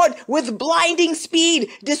 Oh Lord, with blinding speed,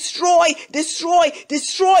 destroy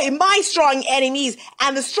my strong enemies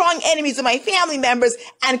and the strong enemies of my family members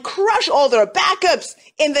and crush all their backups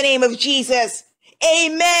in the name of Jesus.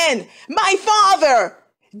 Amen. My Father,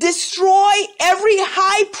 destroy every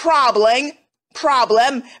high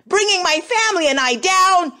problem, bringing my family and I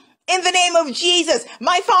down in the name of Jesus.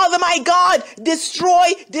 My Father, my God,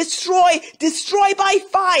 destroy by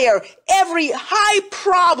fire every high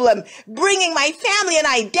problem, bringing my family and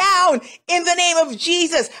I down in the name of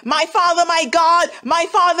Jesus. My Father, my God, my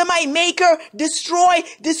Father, my Maker, destroy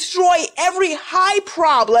every high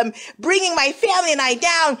problem, bringing my family and I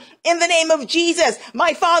down in the name of Jesus.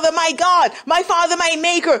 My Father, my God, my Father, my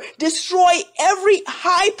Maker, destroy every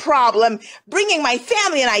high problem, bringing my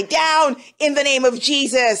family and I down in the name of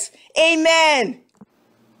Jesus. Amen.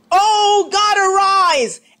 Oh God,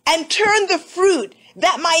 arise and turn the fruit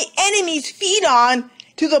that my enemies feed on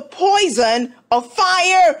to the poison of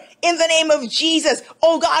fire in the name of Jesus.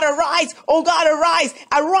 Oh God, arise. Oh God, arise.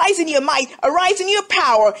 Arise in your might. Arise in your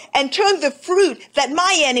power and turn the fruit that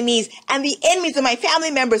my enemies and the enemies of my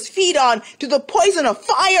family members feed on to the poison of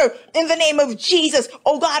fire in the name of Jesus.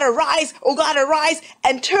 Oh God, arise. Oh God, arise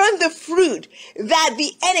and turn the fruit that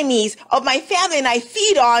the enemies of my family and I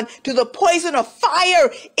feed on to the poison of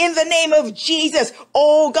fire in the name of Jesus.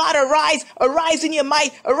 Oh God, arise. Arise in your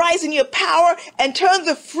might. Arise in your power and turn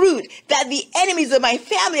the fruit that the enemies of my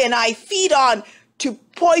family and I feed on to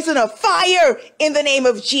poison of fire in the name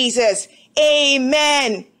of Jesus.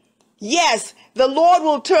 Amen. Yes, the Lord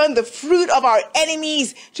will turn the fruit of our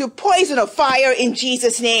enemies to poison of fire in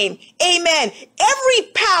Jesus' name. Amen.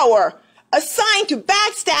 Every power assigned to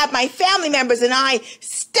backstab my family members and I,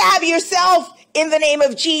 stab yourself in the name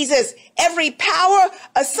of Jesus. Every power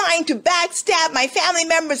assigned to backstab my family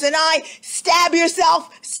members and I, stab yourself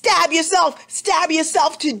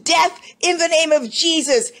to death in the name of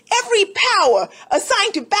Jesus. Every power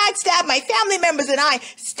assigned to backstab my family members and I,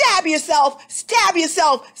 stab yourself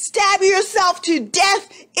to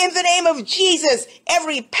death in the name of Jesus.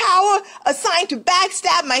 Every power assigned to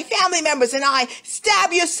backstab my family members and I,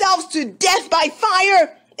 stab yourselves to death by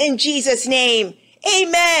fire in Jesus' name.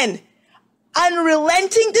 Amen.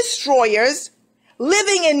 Unrelenting destroyers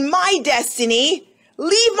living in my destiny,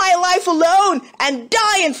 leave my life alone and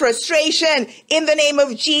die in frustration in the name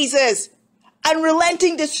of Jesus.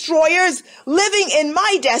 Unrelenting destroyers living in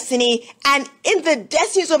my destiny and in the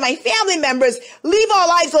destinies of my family members, leave our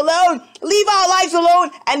lives alone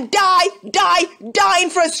and die in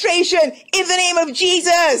frustration in the name of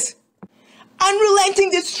Jesus.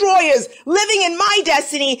 Unrelenting destroyers living in my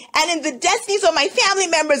destiny and in the destinies of my family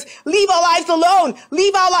members, leave our lives alone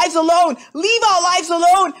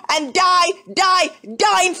and die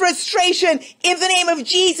in frustration in the name of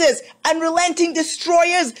Jesus. Unrelenting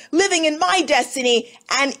destroyers living in my destiny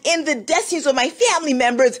and in the destinies of my family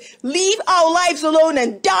members, leave our lives alone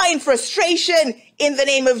and die in frustration in the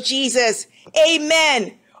name of Jesus.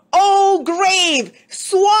 Amen. Oh grave,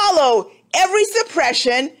 swallow every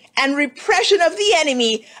suppression and repression of the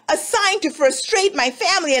enemy assigned to frustrate my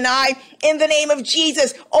family and I in the name of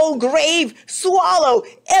Jesus. Oh, grave, swallow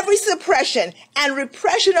every suppression and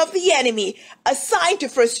repression of the enemy assigned to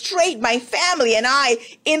frustrate my family and I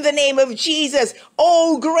in the name of Jesus.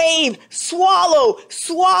 Oh, grave, swallow,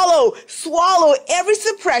 swallow, swallow every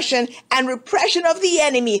suppression and repression of the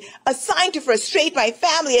enemy assigned to frustrate my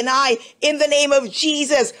family and I in the name of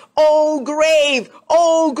Jesus. Oh, grave,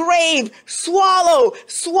 swallow,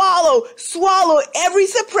 swallow, swallow every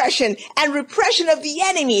suppression and repression of the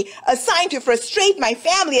enemy assigned to frustrate my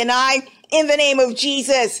family and I in the name of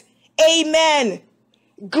Jesus. Amen.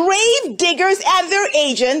 Grave diggers and their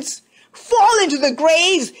agents, fall into the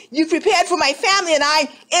graves you prepared for my family and I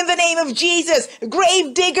in the name of Jesus.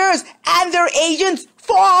 Grave diggers and their agents,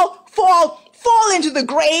 fall into the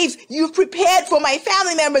graves you've prepared for my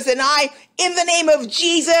family members and I in the name of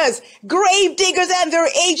Jesus. Grave diggers and their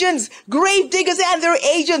agents,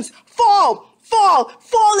 fall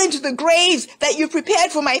into the graves that you've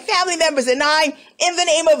prepared for my family members and I in the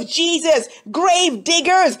name of Jesus. Grave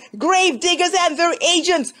diggers and their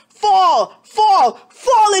agents, fall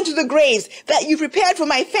into the graves that you prepared for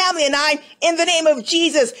my family and I in the name of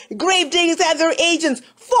Jesus. Grave diggers and their agents,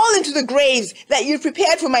 fall into the graves that you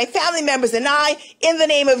prepared for my family members and I in the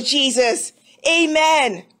name of Jesus.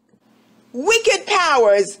 Amen. Wicked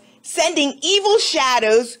powers sending evil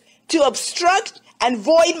shadows to obstruct and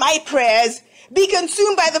void my prayers, be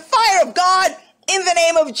consumed by the fire of God in the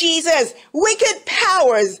name of Jesus. Wicked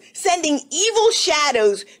powers sending evil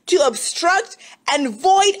shadows to obstruct and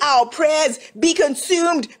void our prayers, be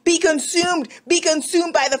consumed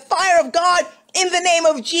by the fire of God in the name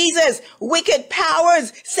of Jesus. Wicked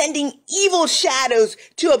powers sending evil shadows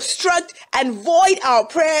to obstruct and void our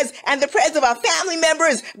prayers and the prayers of our family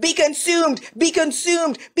members, be consumed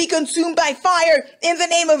by fire in the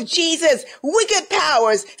name of Jesus. Wicked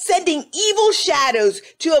powers sending evil shadows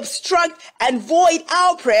to obstruct and void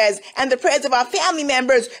our prayers and the prayers of our family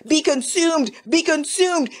members, be consumed by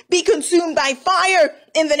fire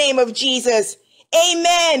in the name of Jesus.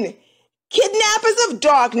 Amen. Kidnappers of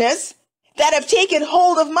darkness that have taken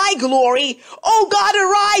hold of my glory, oh God,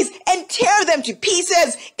 arise and tear them to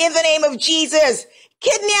pieces in the name of Jesus.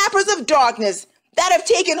 Kidnappers of darkness that have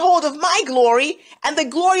taken hold of my glory and the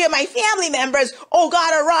glory of my family members, oh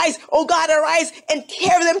God, arise and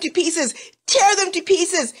tear them to pieces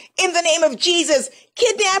in the name of Jesus.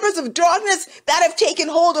 Kidnappers of darkness that have taken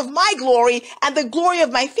hold of my glory and the glory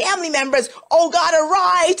of my family members, oh God,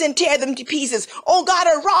 arise and tear them to pieces. Oh God,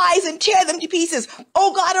 arise and tear them to pieces.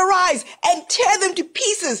 Oh God, arise and tear them to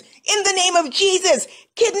pieces in the name of Jesus.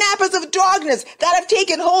 Kidnappers of darkness that have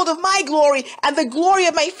taken hold of my glory and the glory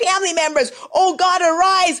of my family members, oh God,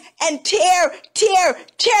 arise and tear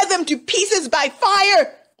them to pieces by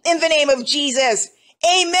fire in the name of Jesus.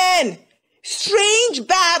 Amen. Strange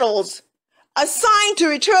battles assigned to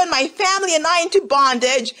return my family and I into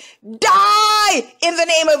bondage, die in the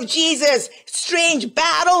name of Jesus. Strange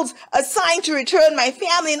battles assigned to return my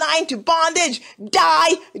family and I into bondage,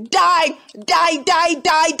 die in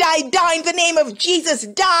the name of Jesus,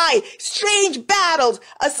 die. Strange battles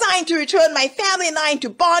assigned to return my family and I into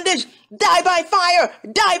bondage, die by fire,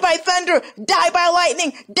 die by thunder, die by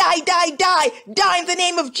lightning, die in the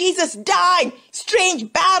name of Jesus, die.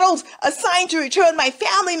 Strange battles assigned to return my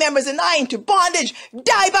family members and I into bondage,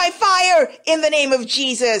 die by fire in the name of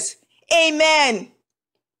Jesus. Amen.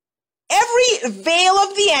 Every veil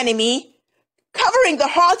of the enemy covering the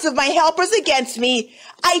hearts of my helpers against me,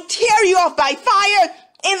 I tear you off by fire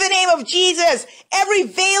in the name of Jesus. Every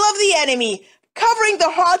veil of the enemy covering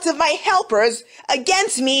the hearts of my helpers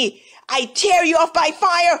against me, I tear you off by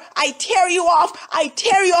fire. I tear you off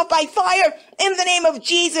by fire in the name of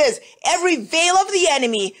Jesus. Every veil of the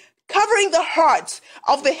enemy covering the hearts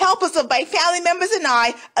of the helpers of my family members and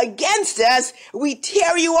I against us, we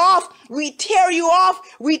tear you off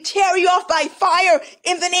by fire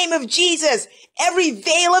in the name of Jesus. Every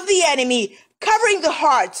veil of the enemy covering the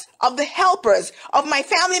hearts of the helpers of my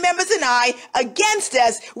family members and I against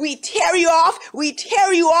us, we tear you off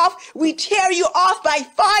by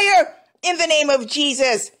fire in the name of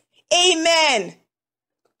Jesus. Amen.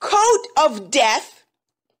 Coat of death,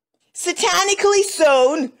 satanically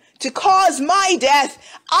sewn to cause my death,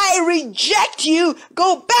 I reject you.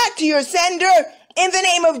 Go back to your sender in the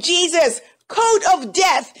name of Jesus. Coat of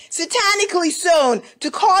death, satanically sewn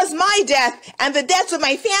to cause my death and the deaths of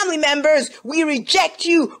my family members, we reject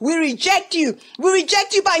you. We reject you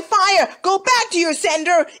by fire. Go back to your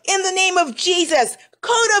sender in the name of Jesus.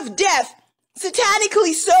 Coat of death,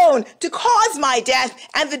 satanically sown to cause my death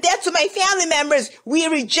and the deaths of my family members, we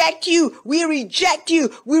reject you. We reject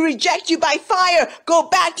you. We reject you by fire. Go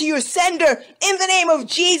back to your sender in the name of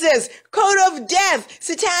Jesus. Code of death,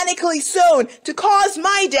 satanically sown to cause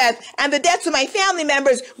my death and the deaths of my family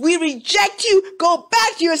members, we reject you. Go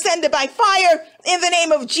back to your sender by fire in the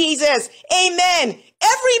name of Jesus. Amen.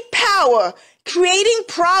 Every power creating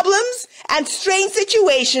problems and strange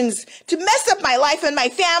situations to mess up my life and my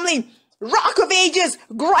family, Rock of Ages,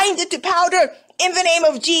 grind it to powder in the name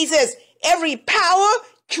of Jesus. Every power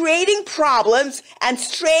creating problems and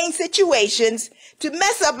strange situations to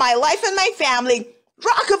mess up my life and my family,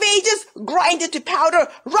 Rock of Ages, grind it to powder.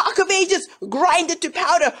 Rock of Ages, grind it to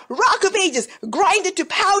powder. Rock of Ages, grind it to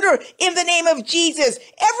powder in the name of Jesus.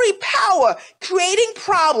 Every power creating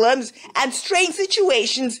problems and strange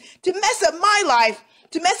situations to mess up my life,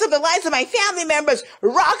 to mess up the lives of my family members,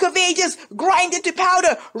 Rock of Ages, grind it to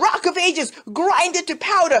powder. Rock of Ages, grind it to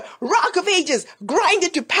powder. Rock of Ages, grind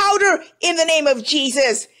it to powder in the name of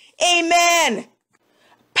Jesus. Amen.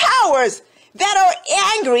 Powers that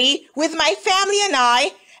are angry with my family and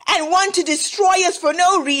I and want to destroy us for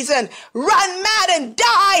no reason, run mad and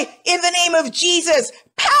die in the name of Jesus.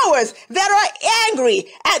 Powers that are angry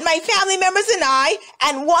at my family members and I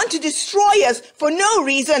and want to destroy us for no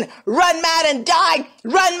reason, run mad and die,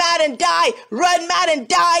 run mad and die, run mad and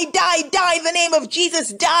die, die, die in the name of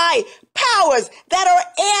Jesus, die. Powers that are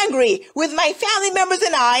angry with my family members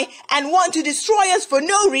and I and want to destroy us for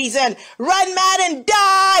no reason, run mad and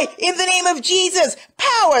die in the name of Jesus.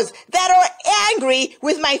 Powers that are angry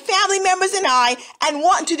with my family members and I and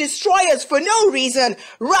want to destroy us for no reason,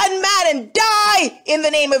 run mad and die in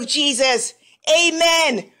the name of Jesus.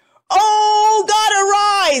 Amen. Oh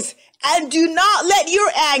God, arise and do not let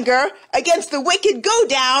your anger against the wicked go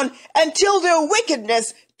down until their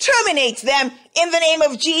wickedness terminates them in the name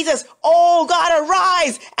of Jesus. Oh God,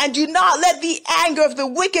 arise and do not let the anger of the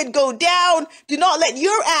wicked go down. Do not let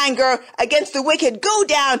your anger against the wicked go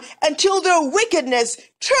down until their wickedness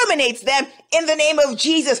terminates them in the name of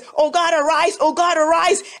Jesus. Oh God,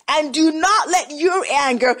 arise and do not let your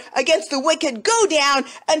anger against the wicked go down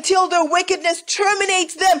until their wickedness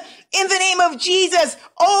terminates them in the name of Jesus.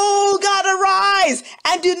 Oh God, arise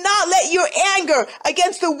and do not let your anger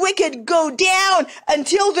against the wicked go down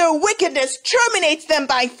until their wickedness terminates them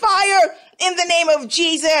by fire in the name of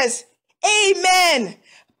Jesus. Amen.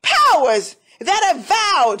 Powers that have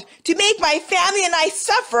vowed to make my family and I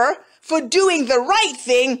suffer for doing the right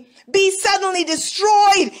thing be suddenly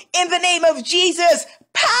destroyed in the name of Jesus.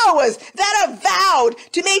 Powers that have vowed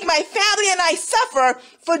to make my family and I suffer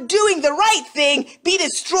for doing the right thing be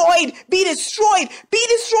destroyed, be destroyed, be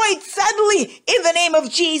destroyed suddenly in the name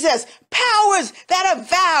of Jesus. Powers that have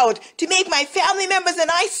vowed to make my family members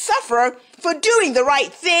and I suffer for doing the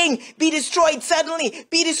right thing be destroyed suddenly,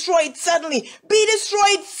 be destroyed suddenly, be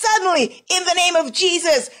destroyed suddenly in the name of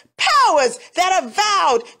Jesus. Powers that have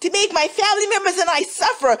vowed to make my family members and I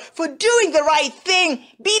suffer for doing the right thing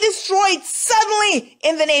be destroyed suddenly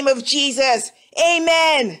in the name of Jesus.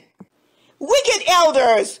 Amen. Wicked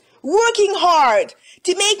elders working hard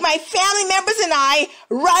to make my family members and I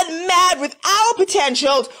run mad with our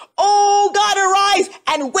potentials. Oh God, arise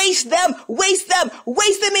and waste them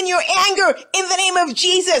in your anger in the name of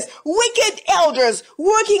Jesus. Wicked elders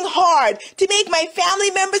working hard to make my family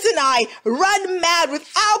members and I run mad with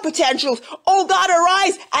our potentials. Oh God,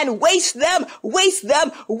 arise and waste them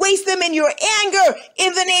in your anger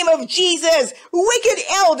in the name of Jesus. Wicked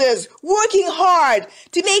elders working hard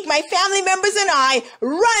to make my family members and I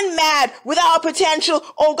run mad with our potential.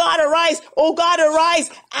 Oh God, arise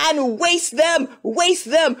and waste them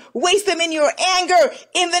in your anger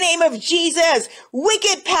in the name of Jesus.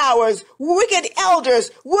 Wicked powers, wicked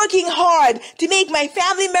elders working hard to make my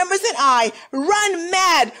family members and I run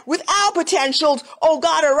mad with our potentials. Oh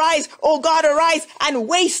God, arise and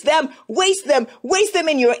waste them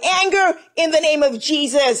in your anger in the name of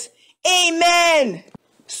Jesus. Amen.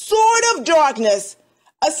 Sword of darkness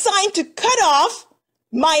assigned to cut off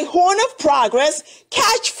my horn of progress,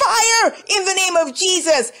 catch fire in the name of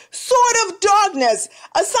Jesus. Sword of darkness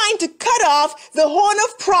assigned to cut off the horn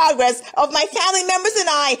of progress of my family members and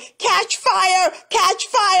I, catch fire, catch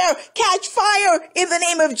fire, catch fire in the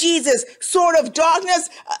name of Jesus. Sword of darkness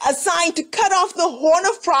assigned to cut off the horn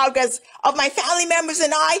of progress of my family members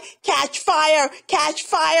and I, catch fire, catch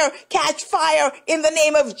fire, catch fire in the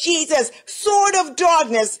name of Jesus. Sword of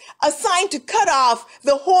darkness assigned to cut off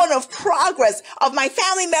the horn of progress of my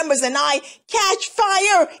family members and I, catch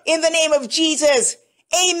fire in the name of Jesus.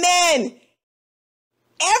 Amen.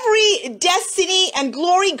 Every destiny and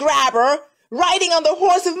glory grabber riding on the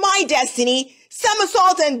horse of my destiny,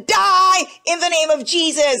 somersault and die in the name of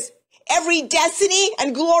Jesus. Every destiny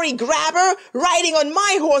and glory grabber riding on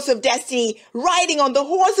my horse of destiny, riding on the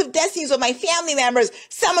horse of destinies of my family members,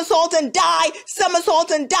 somersault and die,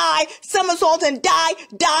 somersault and die, somersault and die,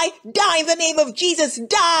 die, die in the name of Jesus,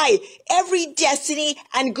 die. Every destiny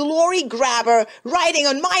and glory grabber riding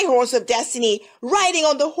on my horse of destiny, riding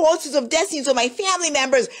on the horses of destinies of my family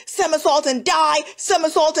members, somersault and die,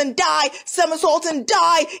 somersault and die, somersault and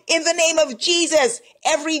die in the name of Jesus.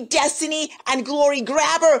 Every destiny and glory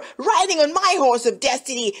grabber riding on my horse of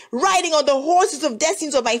destiny, riding on the horses of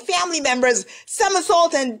destinies of my family members,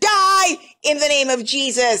 somersault and die in the name of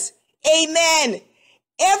Jesus. Amen.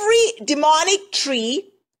 Every demonic tree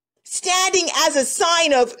standing as a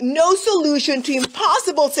sign of no solution to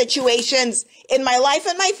impossible situations in my life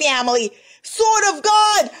and my family, sword of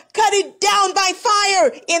God, cut it down by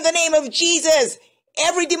fire in the name of Jesus.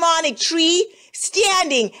 Every demonic tree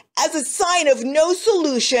standing as a sign of no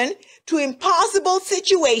solution to impossible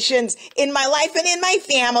situations in my life and in my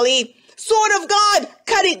family, sword of God,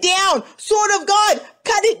 cut it down. Sword of God,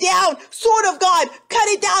 cut it down. Sword of God, cut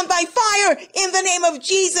it down by fire in the name of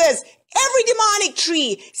Jesus. Every demonic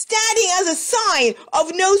tree standing as a sign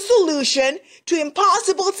of no solution to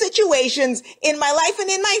impossible situations in my life and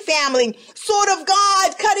in my family, sword of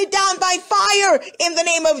God, cut it down by fire in the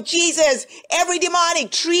name of Jesus. Every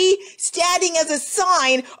demonic tree standing as a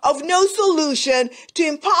sign of no solution to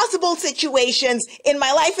impossible situations in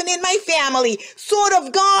my life and in my family, sword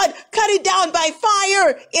of God, cut it down by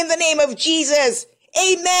fire in the name of Jesus.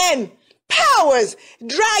 Amen. Powers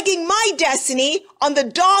dragging my destiny on the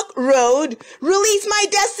dark road, release my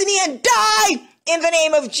destiny and die in the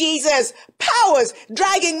name of Jesus. Powers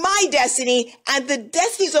dragging my destiny and the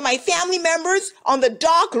destinies of my family members on the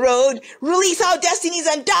dark road, release our destinies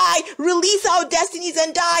and die, release our destinies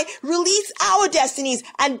and die, release our destinies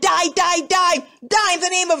and die, die, die, die in the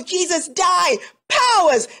name of Jesus, die.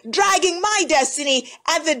 Powers dragging my destiny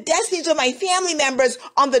and the destinies of my family members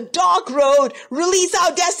on the dark road, release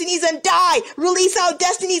our destinies and die, release our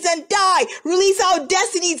destinies and die, release our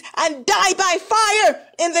destinies and die by fire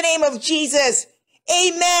in the name of Jesus.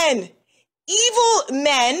 Amen. Evil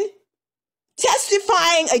men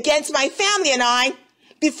testifying against my family and I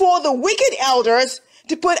before the wicked elders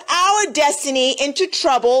to put our destiny into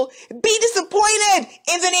trouble, be disappointed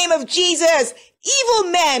in the name of Jesus.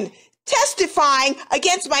 Evil men testifying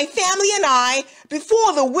against my family and I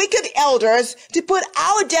before the wicked elders to put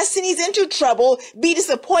our destinies into trouble, be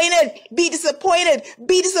disappointed, be disappointed,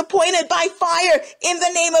 be disappointed by fire in the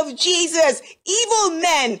name of Jesus. Evil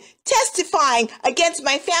men testifying against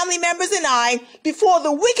my family members and I before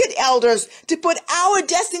the wicked elders to put our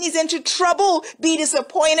destinies into trouble, be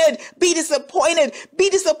disappointed, be disappointed, be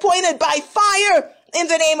disappointed by fire in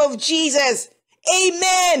the name of Jesus.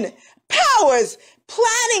 Amen. Powers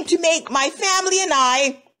planning to make my family and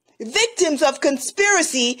I victims of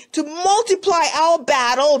conspiracy to multiply our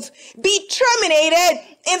battles, be terminated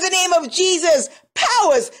in the name of Jesus.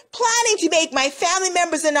 Powers planning to make my family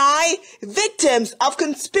members and I victims of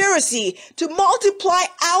conspiracy to multiply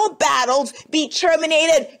our battles, be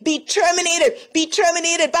terminated, be terminated, be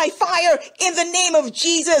terminated by fire in the name of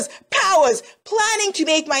Jesus. Powers planning to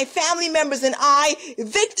make my family members and I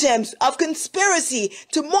victims of conspiracy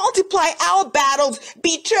to multiply our battles,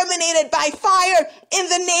 be terminated by fire in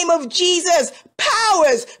the name of Jesus.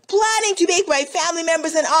 Powers planning to make my family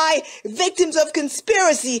members and I victims of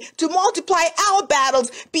conspiracy to multiply our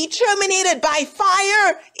battles, be terminated by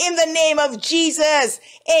fire in the name of Jesus.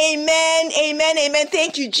 Amen, amen, amen.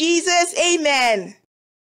 Thank you, Jesus. Amen.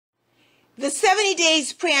 The 70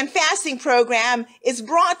 Days Prayer and Fasting Program is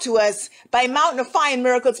brought to us by Mountain of Fire and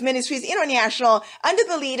Miracles Ministries International under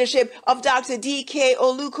the leadership of Dr. D.K.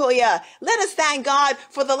 Olukoya. Let us thank God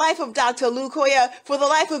for the life of Dr. Olukoya, for the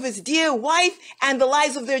life of his dear wife and the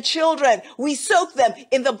lives of their children. We soak them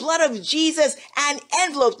in the blood of Jesus and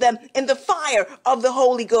envelope them in the fire of the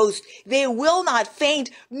Holy Ghost. They will not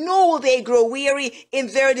faint, nor will they grow weary in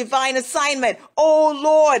their divine assignment. Oh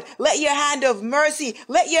Lord, let your hand of mercy,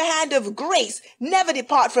 let your hand of grace never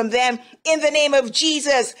depart from them in the name of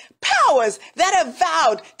Jesus. Powers that have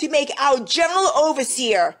vowed to make our general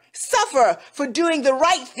overseer suffer for doing the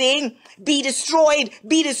right thing, be destroyed,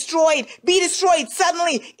 be destroyed, be destroyed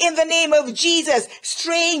suddenly in the name of Jesus.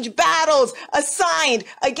 Strange battles assigned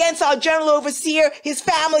against our general overseer, his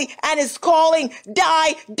family, and his calling,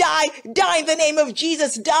 die, die, die in the name of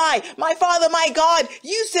Jesus, die. My Father, my God,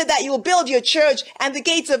 you said that you will build your church and the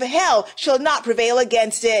gates of hell shall not prevail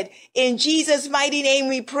against it. In Jesus' mighty name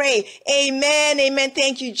we pray. Amen, amen.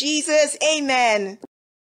 Thank you, Jesus. Amen.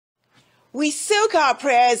 We soak our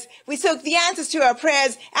prayers, we soak the answers to our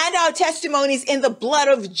prayers and our testimonies in the blood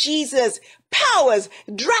of Jesus. Powers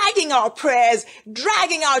dragging our prayers,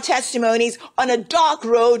 dragging our testimonies on a dark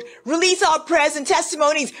road. Release our prayers and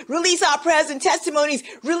testimonies. Release our prayers and testimonies.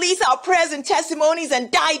 Release our prayers and testimonies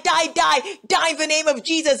and die, die, die. Die in the name of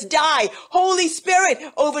Jesus. Die. Holy Spirit,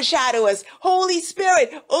 overshadow us. Holy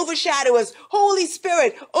Spirit, overshadow us. Holy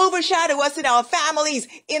Spirit, overshadow us in our families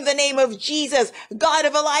in the name of Jesus. God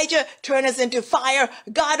of Elijah, turn us into fire.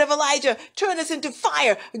 God of Elijah, turn us into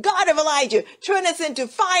fire. God of Elijah, turn us into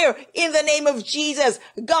fire in the name of Jesus.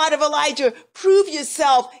 God of Elijah, prove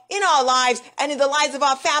yourself in our lives and in the lives of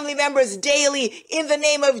our family members daily in the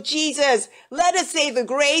name of Jesus. Let us say the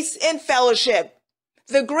grace and fellowship.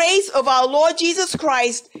 The grace of our Lord Jesus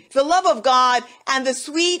Christ, the love of God, and the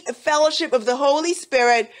sweet fellowship of the Holy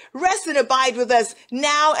Spirit rest and abide with us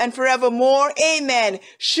now and forevermore. Amen.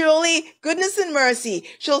 Surely goodness and mercy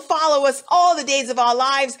shall follow us all the days of our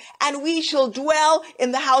lives, and we shall dwell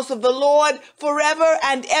in the house of the Lord forever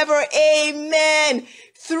and ever. Amen.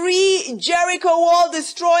 3 Jericho wall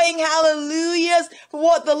destroying hallelujahs for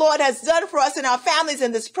what the Lord has done for us and our families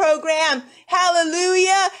in this program.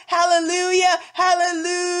 Hallelujah, hallelujah,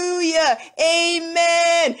 hallelujah.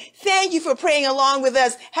 Amen. Thank you for praying along with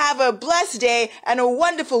us. Have a blessed day and a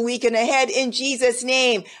wonderful weekend ahead in Jesus'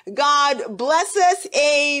 name. God bless us.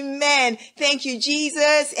 Amen. Thank you,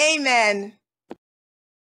 Jesus. Amen.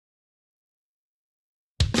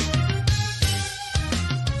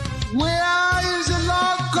 Where is the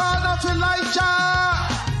Lord God of Elijah?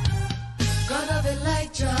 God of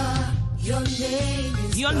Elijah, your name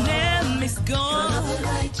is Your God. name is God. God of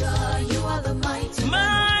Elijah, you are the mighty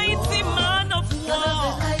Man of God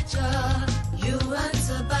war. of Elijah, you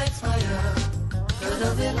answer by fire. God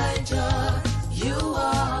of Elijah, you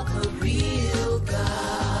are the real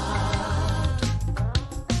God.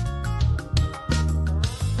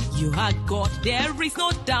 You are God, there is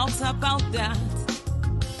no doubt about that.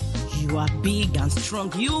 You are big and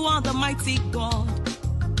strong, you are the mighty God.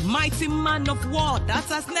 Mighty man of war that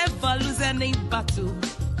has never lose any battle.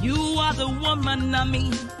 You are the woman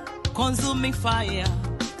army, consuming fire.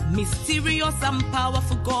 Mysterious and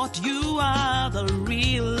powerful God, you are the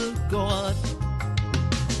real God.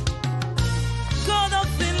 God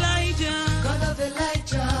of Elijah, God of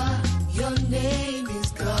Elijah, your name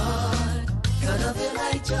is God. God of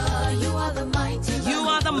Elijah, you are the mighty man. you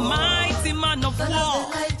are the mighty man of God war.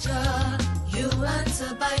 of Elijah, you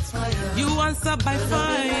answer by fire. You answer by God of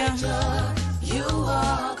fire. Elijah, you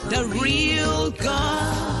are The real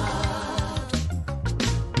God.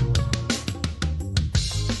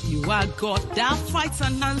 You are God that fights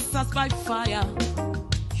and answers by fire.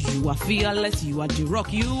 You are fearless, you are the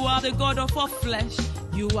rock, you are the God of all flesh.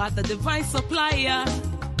 You are the divine supplier,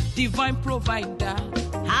 divine provider.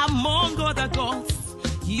 Among other gods,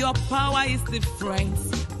 your power is different.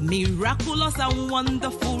 Miraculous and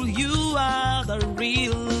wonderful, you are the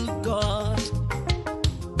real God.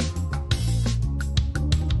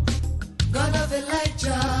 God of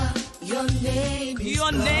Elijah, your name is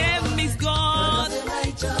Your God. name is God. God of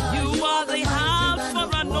Elijah, You are the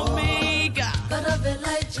Alpha and Omega. God of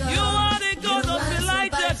Elijah, You are the God you of answer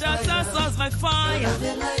Elijah by that fire. answers by God fire. of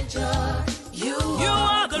Elijah, you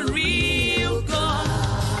are the real God.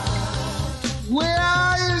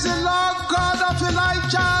 Where is the Lord God of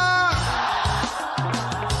Elijah?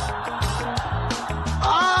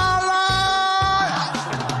 All right.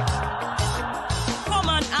 Come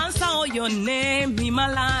and answer your name in my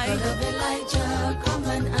God life. of Elijah, come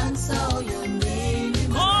and answer your name.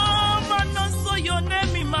 Come and answer your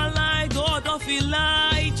name in my life, God of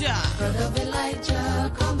Elijah. God of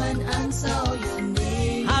Elijah, come and answer your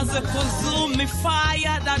name. As a consuming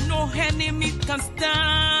fire that no enemy can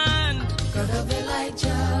stand. God of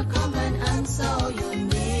Elijah, come and answer your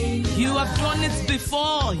name. You have done it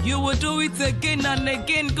before, you will do it again and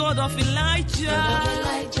again, God of Elijah. God of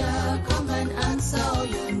Elijah, come and answer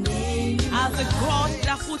your name. As a God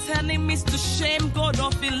that puts enemies to shame, God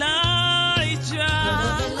of Elijah.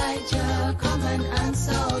 God of Elijah, come and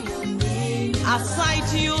answer your name. Aside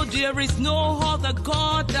you, there is no other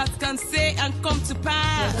God that can say and come to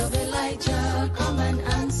pass. God of Elijah, come and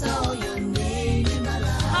answer your name in my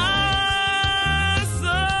life.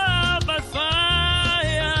 Answer by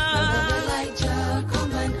fire. God of Elijah,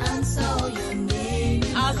 come and answer your name.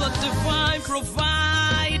 As a divine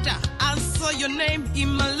provider, answer your name in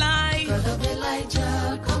my life. God of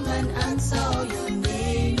Elijah, come and answer your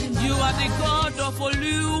name in my You are the life. God of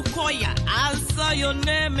Olukoya, answer your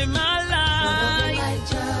name in my God of life.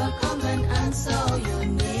 Elijah, come and answer your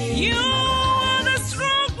name. You are the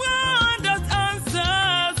strong one that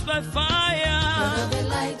answers by fire. God of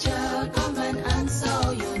Elijah, come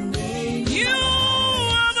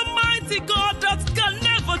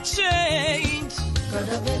change. God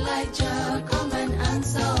of Elijah, come and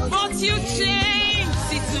answer. But you change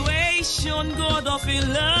situation, God of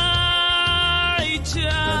Elijah.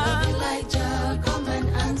 God of Elijah, come and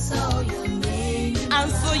answer your name.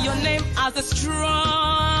 Answer your name as a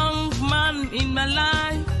strong man in my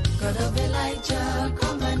life. God of Elijah,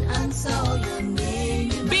 come and answer your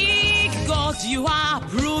name. Big God, you are.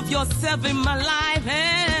 Prove yourself in my life.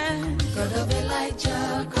 God of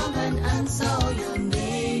Elijah, come and answer your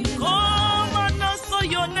name. Come and answer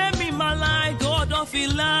your name in my life, God of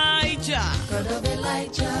Elijah. God of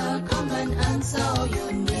Elijah, come and answer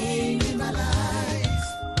your name.